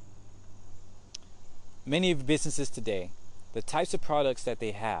 many of businesses today, the types of products that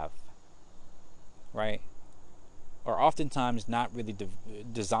they have, right, are oftentimes not really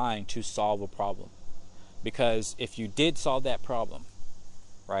designed to solve a problem. Because if you did solve that problem,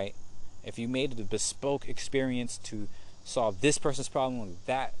 right, if you made it a bespoke experience to solve this person's problem or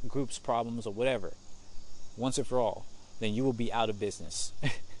that group's problems or whatever, once and for all, then you will be out of business.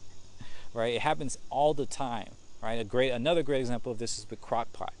 Right? It happens all the time. Right? Another great example of this is the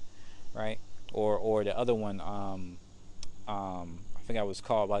crock pot, right? Or the other one, I forgot what it's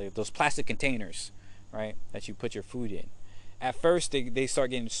called, like those plastic containers, right, that you put your food in. At first, they start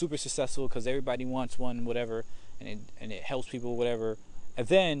getting super successful because everybody wants one, whatever, and it helps people, whatever. And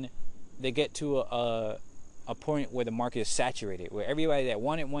then they get to a point where the market is saturated, where everybody that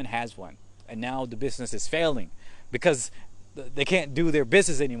wanted one has one, and now the business is failing because they can't do their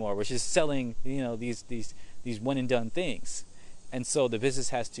business anymore, which is selling, these one and done things. And so the business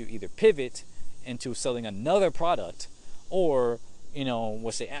has to either pivot into selling another product, or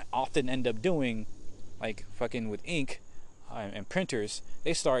what they often end up doing, like fucking with ink and printers,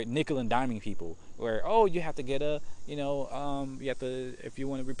 they start nickel and diming people, where you have to get you have to, if you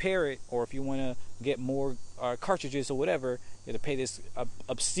want to repair it, or if you want to get more cartridges or whatever, you have to pay this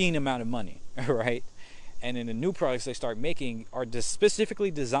obscene amount of money. Right? And then the new products they start making are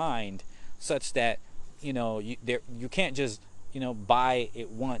specifically designed such that you can't just buy it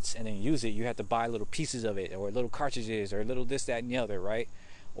once and then use it. You have to buy little pieces of it, or little cartridges, or little this, that, and the other, right?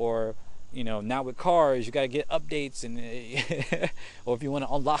 Or now with cars, you got to get updates, and or if you want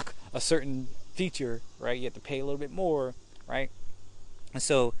to unlock a certain feature, right, you have to pay a little bit more, right? And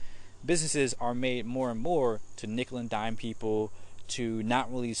so businesses are made more and more to nickel and dime people, to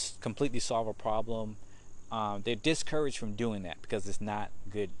not really completely solve a problem. They're discouraged from doing that because it's not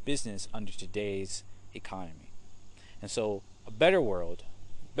good business under today's economy. And so a better world,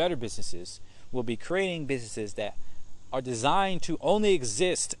 better businesses will be creating businesses that are designed to only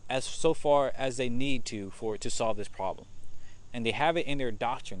exist as so far as they need to solve this problem. And they have it in their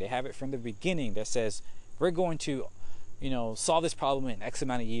doctrine. They have it from the beginning that says, we're going to solve this problem in X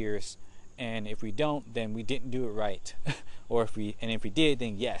amount of years, and if we don't, then we didn't do it right. Or if we did,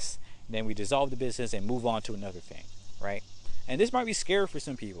 then yes, then we dissolve the business and move on to another thing, right? And this might be scary for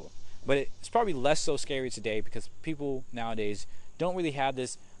some people, but it's probably less so scary today because people nowadays don't really have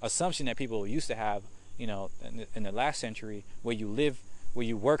this assumption that people used to have, in the last century, where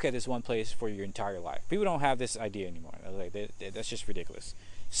you work at this one place for your entire life. People don't have this idea anymore. Like that's just ridiculous.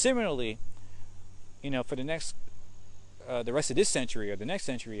 Similarly, for the rest of this century or the next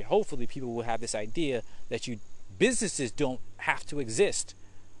century, hopefully people will have this idea that businesses don't have to exist,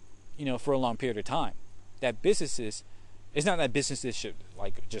 for a long period of time. That it's not that businesses should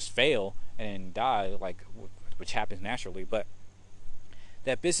just fail and die, which happens naturally, but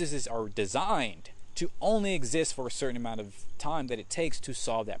that businesses are designed to only exist for a certain amount of time that it takes to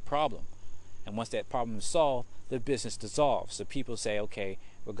solve that problem. And once that problem is solved, the business dissolves. So people say, okay,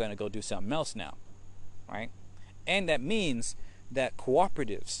 we're going to go do something else now, right? And that means that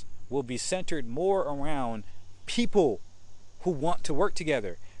cooperatives will be centered more around people who want to work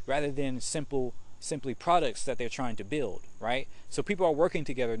together rather than simply products that they're trying to build, right? So people are working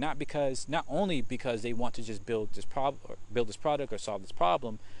together not only because they want to just build this product or solve this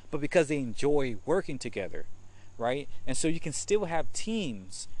problem, but because they enjoy working together, right? And so you can still have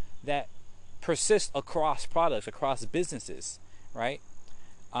teams that persist across products, across businesses, right?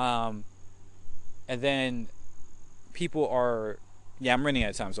 And then people are, I'm running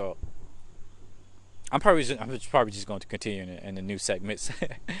out of time, so I'm probably just going to continue in the new segments.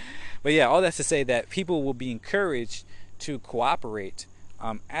 But yeah, all that's to say that people will be encouraged to cooperate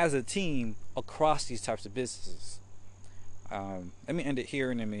as a team across these types of businesses. Let me end it here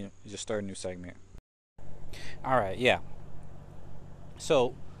and let me just start a new segment. All right, yeah.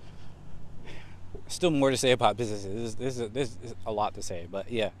 So, still more to say about businesses. There's a lot to say, but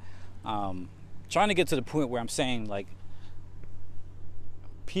yeah. Trying to get to the point where I'm saying,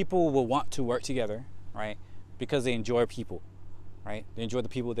 people will want to work together, right? Because they enjoy people, right? They enjoy the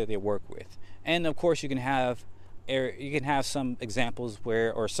people that they work with. And of course, you can have some examples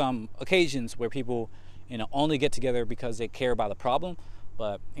or some occasions where people, only get together because they care about the problem.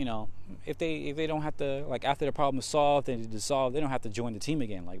 But if they don't have to, like, after the problem is solved and dissolved, they don't have to join the team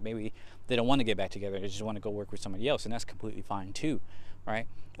again. Like, maybe they don't want to get back together, they just want to go work with somebody else, and that's completely fine too, right?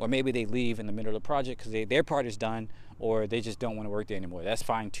 Or maybe they leave in the middle of the project because their part is done, or they just don't want to work there anymore. That's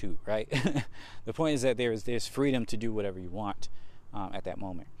fine too, right? The point is that there's freedom to do whatever you want at that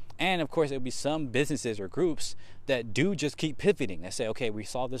moment. And of course, there'll be some businesses or groups that do just keep pivoting. They say, okay, we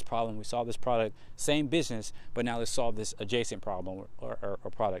solved this problem, we solved this product, same business, but now let's solve this adjacent problem or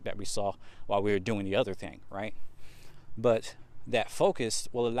product that we saw while we were doing the other thing, right? But that focus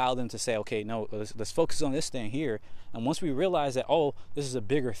will allow them to say, okay, no, let's focus on this thing here. And once we realize that, oh, this is a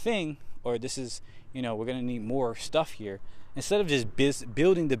bigger thing, or this is, we're going to need more stuff here, instead of just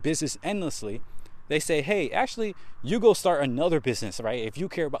building the business endlessly, they say, hey, actually, you go start another business, right? If you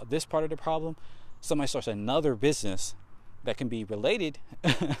care about this part of the problem, somebody starts another business that can be related,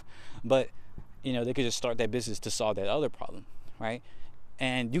 but, they could just start that business to solve that other problem, right?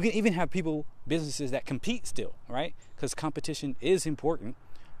 And you can even have businesses that compete still, right? Because competition is important,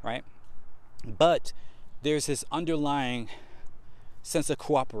 right? But there's this underlying sense of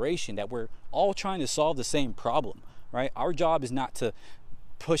cooperation that we're all trying to solve the same problem, right? Our job is not to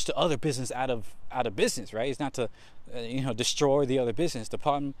push the other business out of business, right? It's not to destroy the other business. The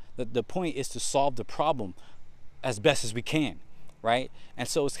point is to solve the problem as best as we can, right? And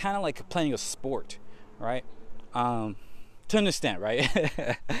so it's kind of like playing a sport, right? To understand,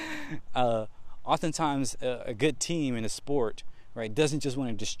 right? Oftentimes a good team in a sport, right, doesn't just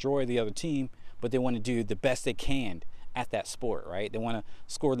want to destroy the other team, but they want to do the best they can at that sport, right? They want to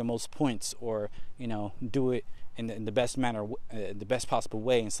score the most points, or do it in the best manner, the best possible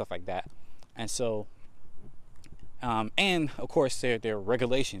way, and stuff like that. And so, and of course, there are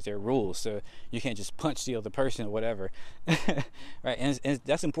regulations, there are rules, so you can't just punch the other person or whatever, right? And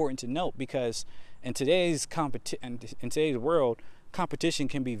that's important to note, because in today's world, competition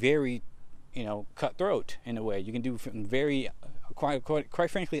can be very, cutthroat in a way. You can do very, quite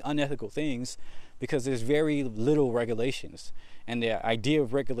frankly, unethical things, because there's very little regulations, and the idea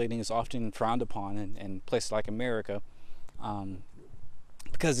of regulating is often frowned upon in places like America,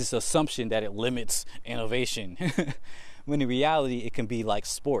 because it's an assumption that it limits innovation. When in reality, it can be like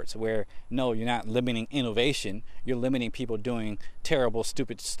sports, where no, you're not limiting innovation, you're limiting people doing terrible,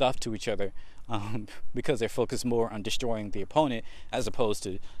 stupid stuff to each other, because they're focused more on destroying the opponent, as opposed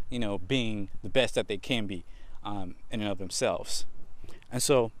to being the best that they can be in and of themselves. And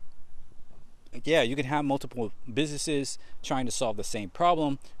so, yeah, you can have multiple businesses trying to solve the same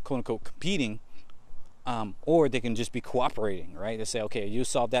problem, quote unquote competing, or they can just be cooperating, right? They say, okay, you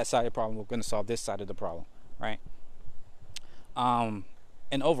solve that side of the problem, we're going to solve this side of the problem, right? And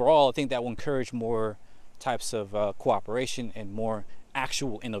overall, I think that will encourage more types of cooperation and more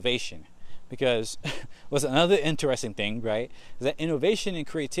actual innovation. Because what's another interesting thing, right, is that innovation and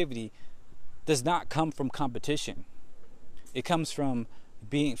creativity does not come from competition. It comes from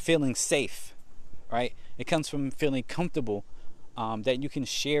feeling safe, right? It comes from feeling comfortable, that you can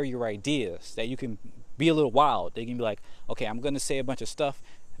share your ideas, that you can be a little wild. They can be like, okay, I'm going to say a bunch of stuff.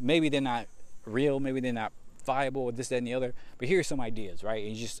 Maybe they're not real, maybe they're not viable, or this, that, and the other. But here's some ideas, right?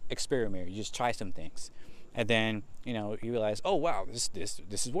 And you just experiment, you just try some things. And then, you realize, oh, wow,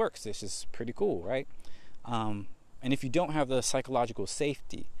 this works. This is pretty cool, right? And if you don't have the psychological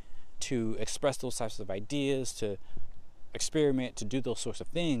safety to express those types of ideas, to experiment, to do those sorts of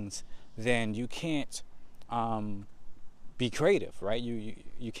things, then you can't be creative, right?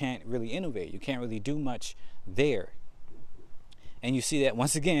 You can't really innovate. You can't really do much there. And you see that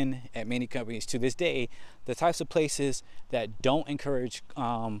once again at many companies to this day, the types of places that don't encourage,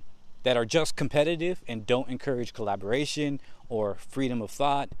 that are just competitive and don't encourage collaboration or freedom of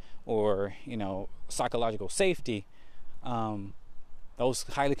thought or, psychological safety, those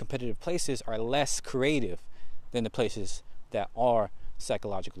highly competitive places are less creative than the places that are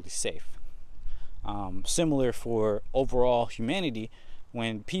psychologically safe. Similar for overall humanity,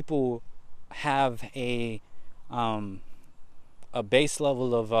 when people have a base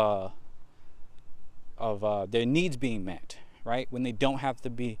level of their needs being met, right? When they don't have to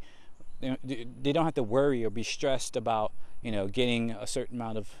be, they don't have to worry or be stressed about, getting a certain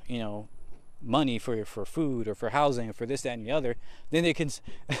amount of, money for food or for housing or for this, that, and the other, then they can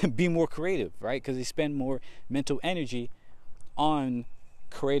be more creative, right? Because they spend more mental energy on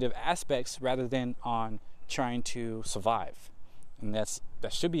creative aspects rather than on trying to survive. And that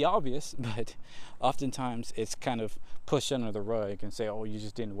should be obvious, but oftentimes it's kind of pushed under the rug and say, oh, you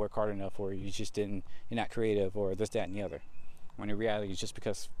just didn't work hard enough, or you're not creative, or this, that, and the other. When in reality, it's just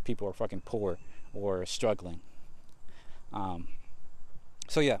because people are fucking poor or struggling.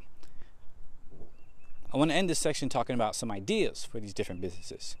 So yeah, I want to end this section talking about some ideas for these different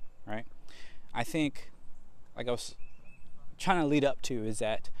businesses, right? I think, like I was trying to lead up to, is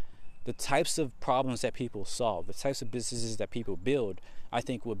that the types of problems that people solve, the types of businesses that people build, I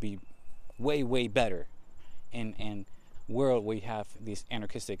think would be way, way better in world where you have these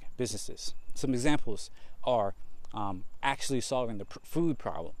anarchistic businesses. Some examples are actually solving the food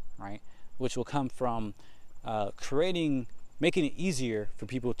problem, right? Which will come from making it easier for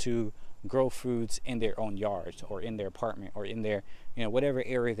people to grow foods in their own yards or in their apartment or in their, whatever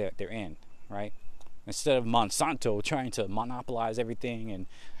area that they're in, right? Instead of Monsanto trying to monopolize everything and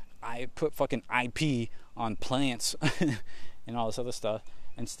I put fucking IP on plants and all this other stuff.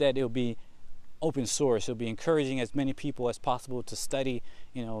 Instead, it'll be open source. It'll be encouraging as many people as possible to study,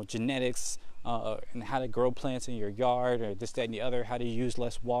 genetics and how to grow plants in your yard or this, that, and the other, how to use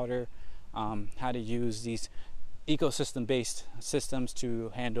less water, how to use these ecosystem-based systems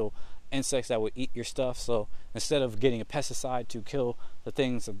to handle insects that would eat your stuff. So instead of getting a pesticide to kill the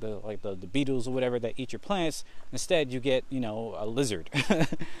things, the beetles or whatever that eat your plants, instead you get, a lizard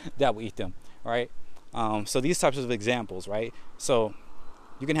that will eat them, right? So these types of examples, right? So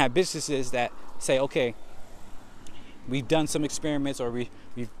you can have businesses that say, okay, we've done some experiments or we've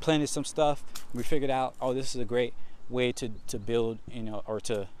planted some stuff. We figured out, oh, this is a great way to build, or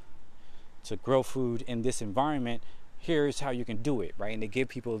to grow food in this environment. Here's how you can do it, right? And they give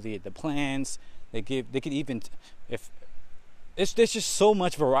people the plans. They could even, if there's just so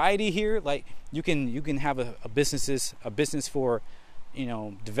much variety here. Like you can have a business for,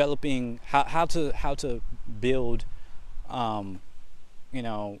 developing how to build, a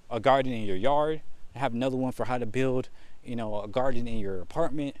garden in your yard. Have another one for how to build, a garden in your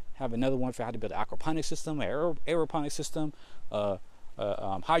apartment. Have another one for how to build an aquaponic system, an aeroponic system,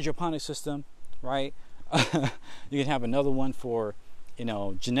 hydroponic system, right? You can have another one for,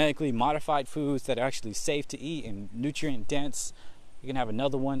 genetically modified foods that are actually safe to eat and nutrient dense. You can have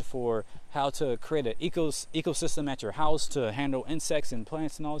another one for how to create an ecosystem at your house to handle insects and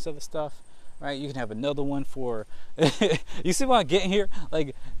plants and all this other stuff, right? You can have another one for, you see what I'm getting here?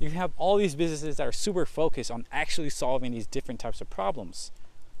 Like you can have all these businesses that are super focused on actually solving these different types of problems,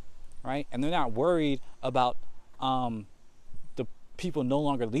 right? And they're not worried about the people no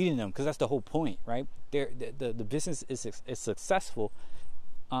longer leading them, because that's the whole point, right? The business is successful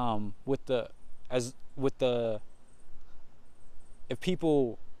if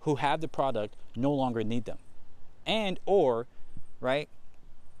people who have the product no longer need them, and or right,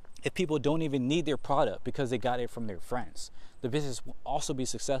 if people don't even need their product because they got it from their friends, the business will also be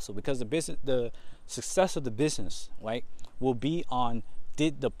successful, because the success of the business, right, will be on,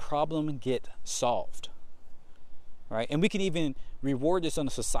 did the problem get solved, right? And we can even reward this on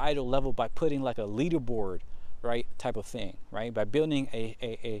a societal level by putting like a leaderboard, right, type of thing, right? By building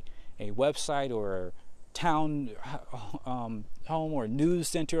a website or town home or news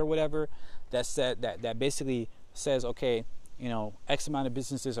center or whatever that basically says, okay, X amount of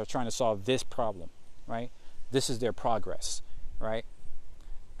businesses are trying to solve this problem, right? This is their progress, right?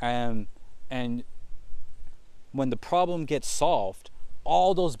 And when the problem gets solved,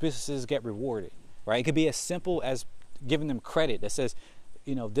 all those businesses get rewarded, right? It could be as simple as giving them credit that says,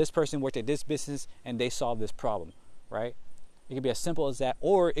 this person worked at this business and they solved this problem, right? It could be as simple as that,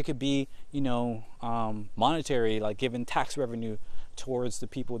 or it could be, monetary, like giving tax revenue towards the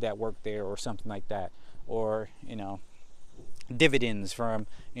people that work there or something like that, or, dividends from,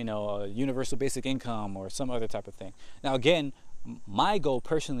 universal basic income or some other type of thing. Now, again, my goal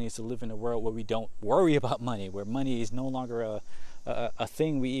personally is to live in a world where we don't worry about money, where money is no longer a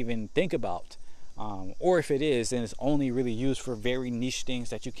thing we even think about. Or if it is, then it's only really used for very niche things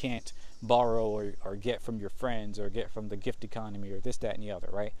that you can't borrow or get from your friends or get from the gift economy or this, that, and the other,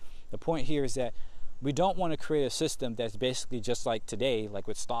 right? The point here is that we don't want to create a system that's basically just like today, like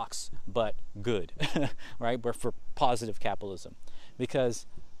with stocks, but good, right? But for positive capitalism, because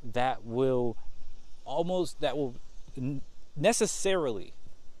that will necessarily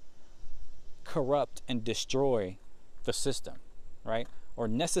corrupt and destroy the system, right? Or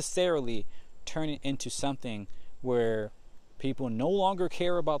necessarily turn it into something where people no longer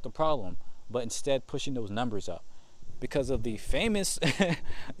care about the problem, but instead pushing those numbers up because of the famous,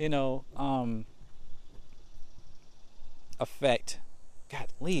 effect.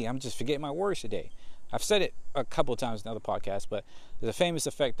 Golly, I'm just forgetting my words today. I've said it a couple of times in other podcasts, but there's a famous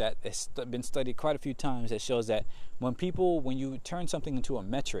effect that has been studied quite a few times that shows that when you turn something into a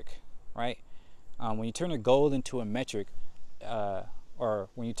metric, right? When you turn a goal into a metric, or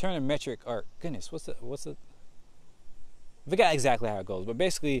when you turn a metric, or goodness, what's the? I forgot exactly how it goes, but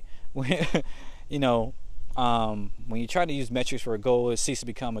basically, when, when you try to use metrics for a goal, it ceases to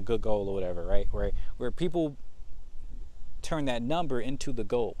become a good goal or whatever, right? Where people turn that number into the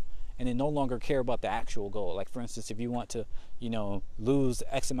goal, and they no longer care about the actual goal. Like, for instance, if you want to, lose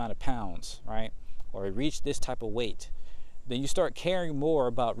X amount of pounds, right, or reach this type of weight, then you start caring more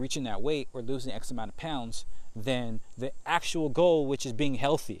about reaching that weight or losing X amount of pounds than the actual goal, which is being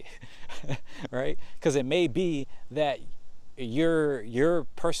healthy, right? Because it may be that your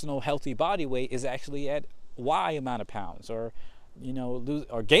personal healthy body weight is actually at Y amount of pounds, or lose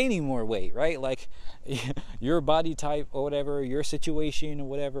or gaining more weight, right? Like your body type or whatever, your situation or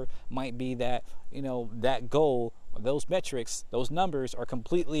whatever might be that that goal, those metrics, those numbers are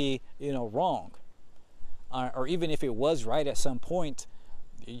completely wrong, or even if it was right at some point,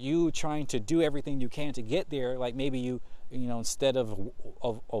 you trying to do everything you can to get there. Like maybe you instead of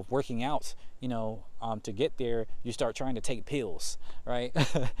working out, to get there, you start trying to take pills, right?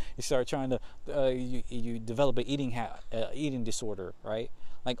 You start trying to, you develop an eating disorder, right?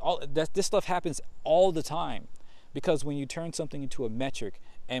 Like this stuff happens all the time, because when you turn something into a metric,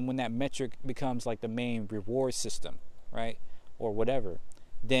 and when that metric becomes like the main reward system, right, or whatever,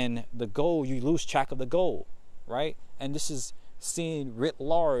 then the goal, you lose track of the goal, right? And this is seen writ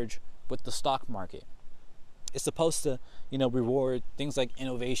large with the stock market. It's supposed to, reward things like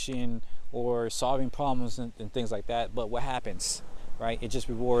innovation or solving problems and things like that. But what happens, right? It just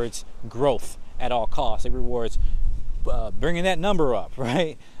rewards growth at all costs. It rewards bringing that number up,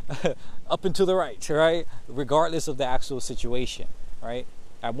 right? Up and to the right, regardless of the actual situation, right?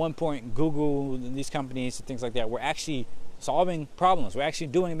 At one point, Google and these companies and things like that were actually solving problems. We're actually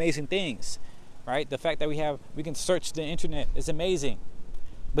doing amazing things, right? The fact that we can search the internet is amazing.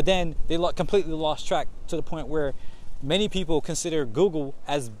 But then they completely lost track to the point where many people consider Google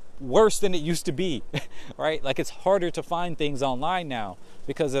as worse than it used to be, right? Like it's harder to find things online now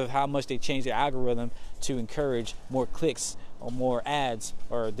because of how much they changed their algorithm to encourage more clicks or more ads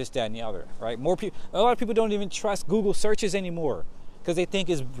or this, that, and the other, right? A lot of people don't even trust Google searches anymore because they think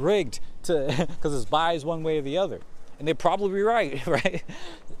it's rigged because it's biased one way or the other. And they're probably right, right?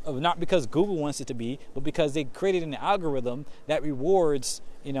 Not because Google wants it to be, but because they created an algorithm that rewards,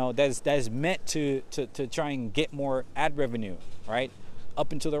 that is meant to try and get more ad revenue, right?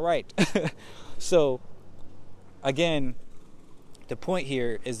 Up and to the right. So, again, the point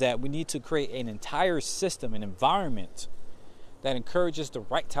here is that we need to create an entire system, an environment that encourages the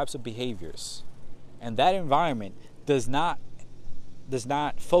right types of behaviors. And that environment does not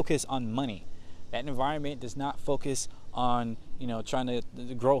focus on money. That environment does not focus on trying to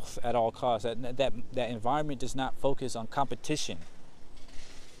growth at all costs. That environment does not focus on competition.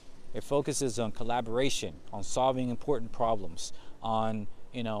 It focuses on collaboration, on solving important problems, on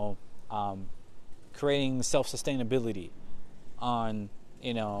creating self-sustainability, on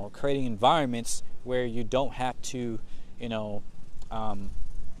creating environments where you don't have to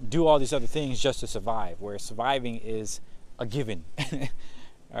do all these other things just to survive, where surviving is a given. All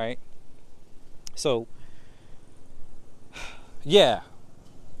right. So, yeah,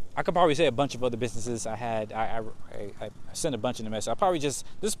 I could probably say a bunch of other businesses I had. I sent a bunch in the message.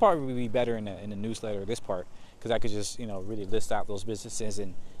 This part would be better in the newsletter, this part, because I could just, really list out those businesses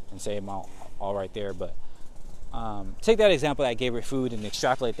and say them all right there. But take that example that I gave with food and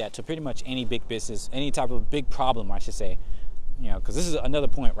extrapolate that to pretty much any big business, any type of big problem, I should say. Because this is another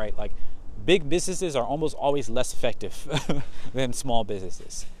point, right? Like, big businesses are almost always less effective than small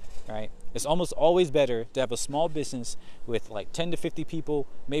businesses, right? It's almost always better to have a small business with like 10 to 50 people,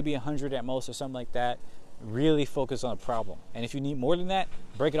 maybe 100 at most or something like that, really focus on a problem. And if you need more than that,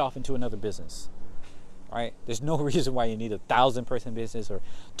 break it off into another business, right? There's no reason why you need 1,000-person business or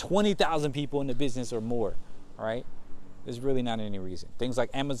 20,000 people in the business or more, right? There's really not any reason. Things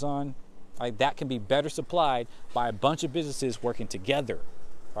like Amazon, like that can be better supplied by a bunch of businesses working together,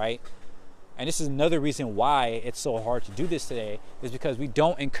 right? And this is another reason why it's so hard to do this today, is because we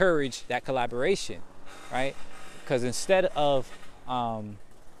don't encourage that collaboration, right? Because instead of, I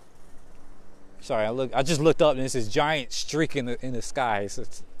just looked up and there's this giant streak in the sky. So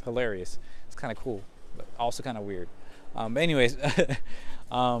it's hilarious. It's kind of cool, but also kind of weird. Anyways,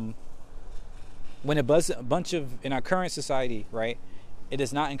 when a bunch of, in our current society, right, it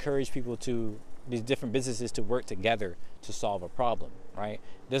does not encourage these different businesses to work together to solve a problem, right?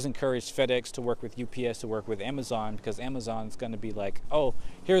 It doesn't encourage FedEx to work with UPS, to work with Amazon, because Amazon's going to be like, oh,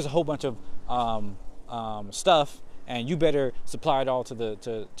 here's a whole bunch of stuff, and you better supply it all to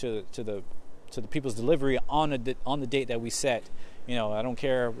the people's delivery on the date that we set. I don't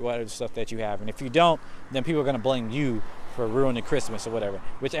care what other stuff that you have, and if you don't, then people are going to blame you for ruining Christmas or whatever,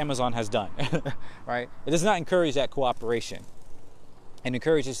 which Amazon has done, right? It does not encourage that cooperation. It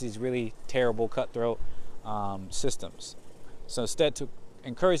encourages these really terrible, cutthroat systems. So instead, to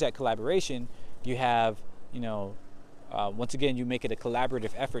encourage that collaboration, you have, once again, you make it a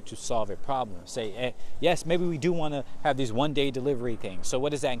collaborative effort to solve a problem. Say, yes, maybe we do want to have these one-day delivery things. So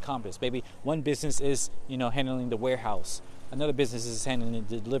what does that encompass? Maybe one business is, handling the warehouse. Another business is handling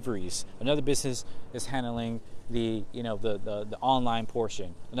the deliveries. Another business is handling the online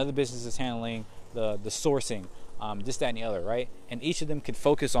portion. Another business is handling the sourcing, this, that, and the other, right? And each of them could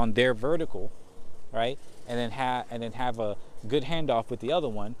focus on their vertical, right? And then have a good handoff with the other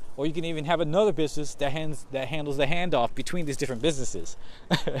one, or you can even have another business that handles the handoff between these different businesses,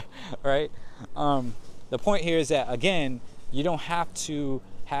 right? The point here is that, again, you don't have to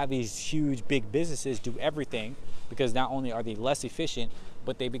have these huge big businesses do everything, because not only are they less efficient,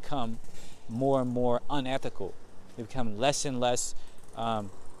 but they become more and more unethical. They become less and less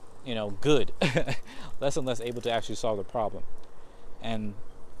good, less and less able to actually solve the problem, and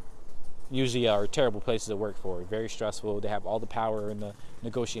usually are terrible places to work for. Very stressful. They have all the power in the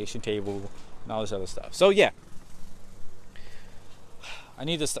negotiation table and all this other stuff. So yeah, I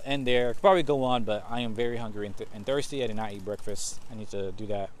need this to end there. I could probably go on, but I am very hungry and thirsty. I did not eat breakfast. I need to do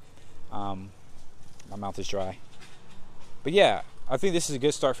that. My mouth is dry. But yeah, I think this is a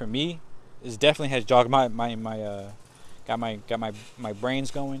good start for me. This definitely has jogged my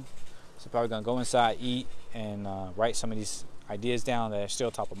brains going. So probably gonna go inside, eat, and write some of these ideas down that are still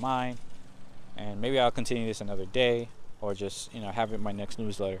top of mind. And maybe I'll continue this another day, or just have it in my next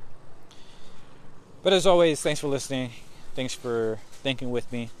newsletter. But as always, thanks for listening. Thanks for thinking with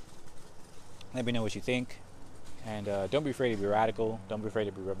me. Let me know what you think. And don't be afraid to be radical. Don't be afraid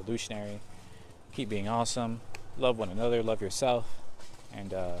to be revolutionary. Keep being awesome. Love one another. Love yourself.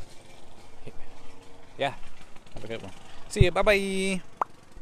 And yeah, have a good one. See you. Bye-bye.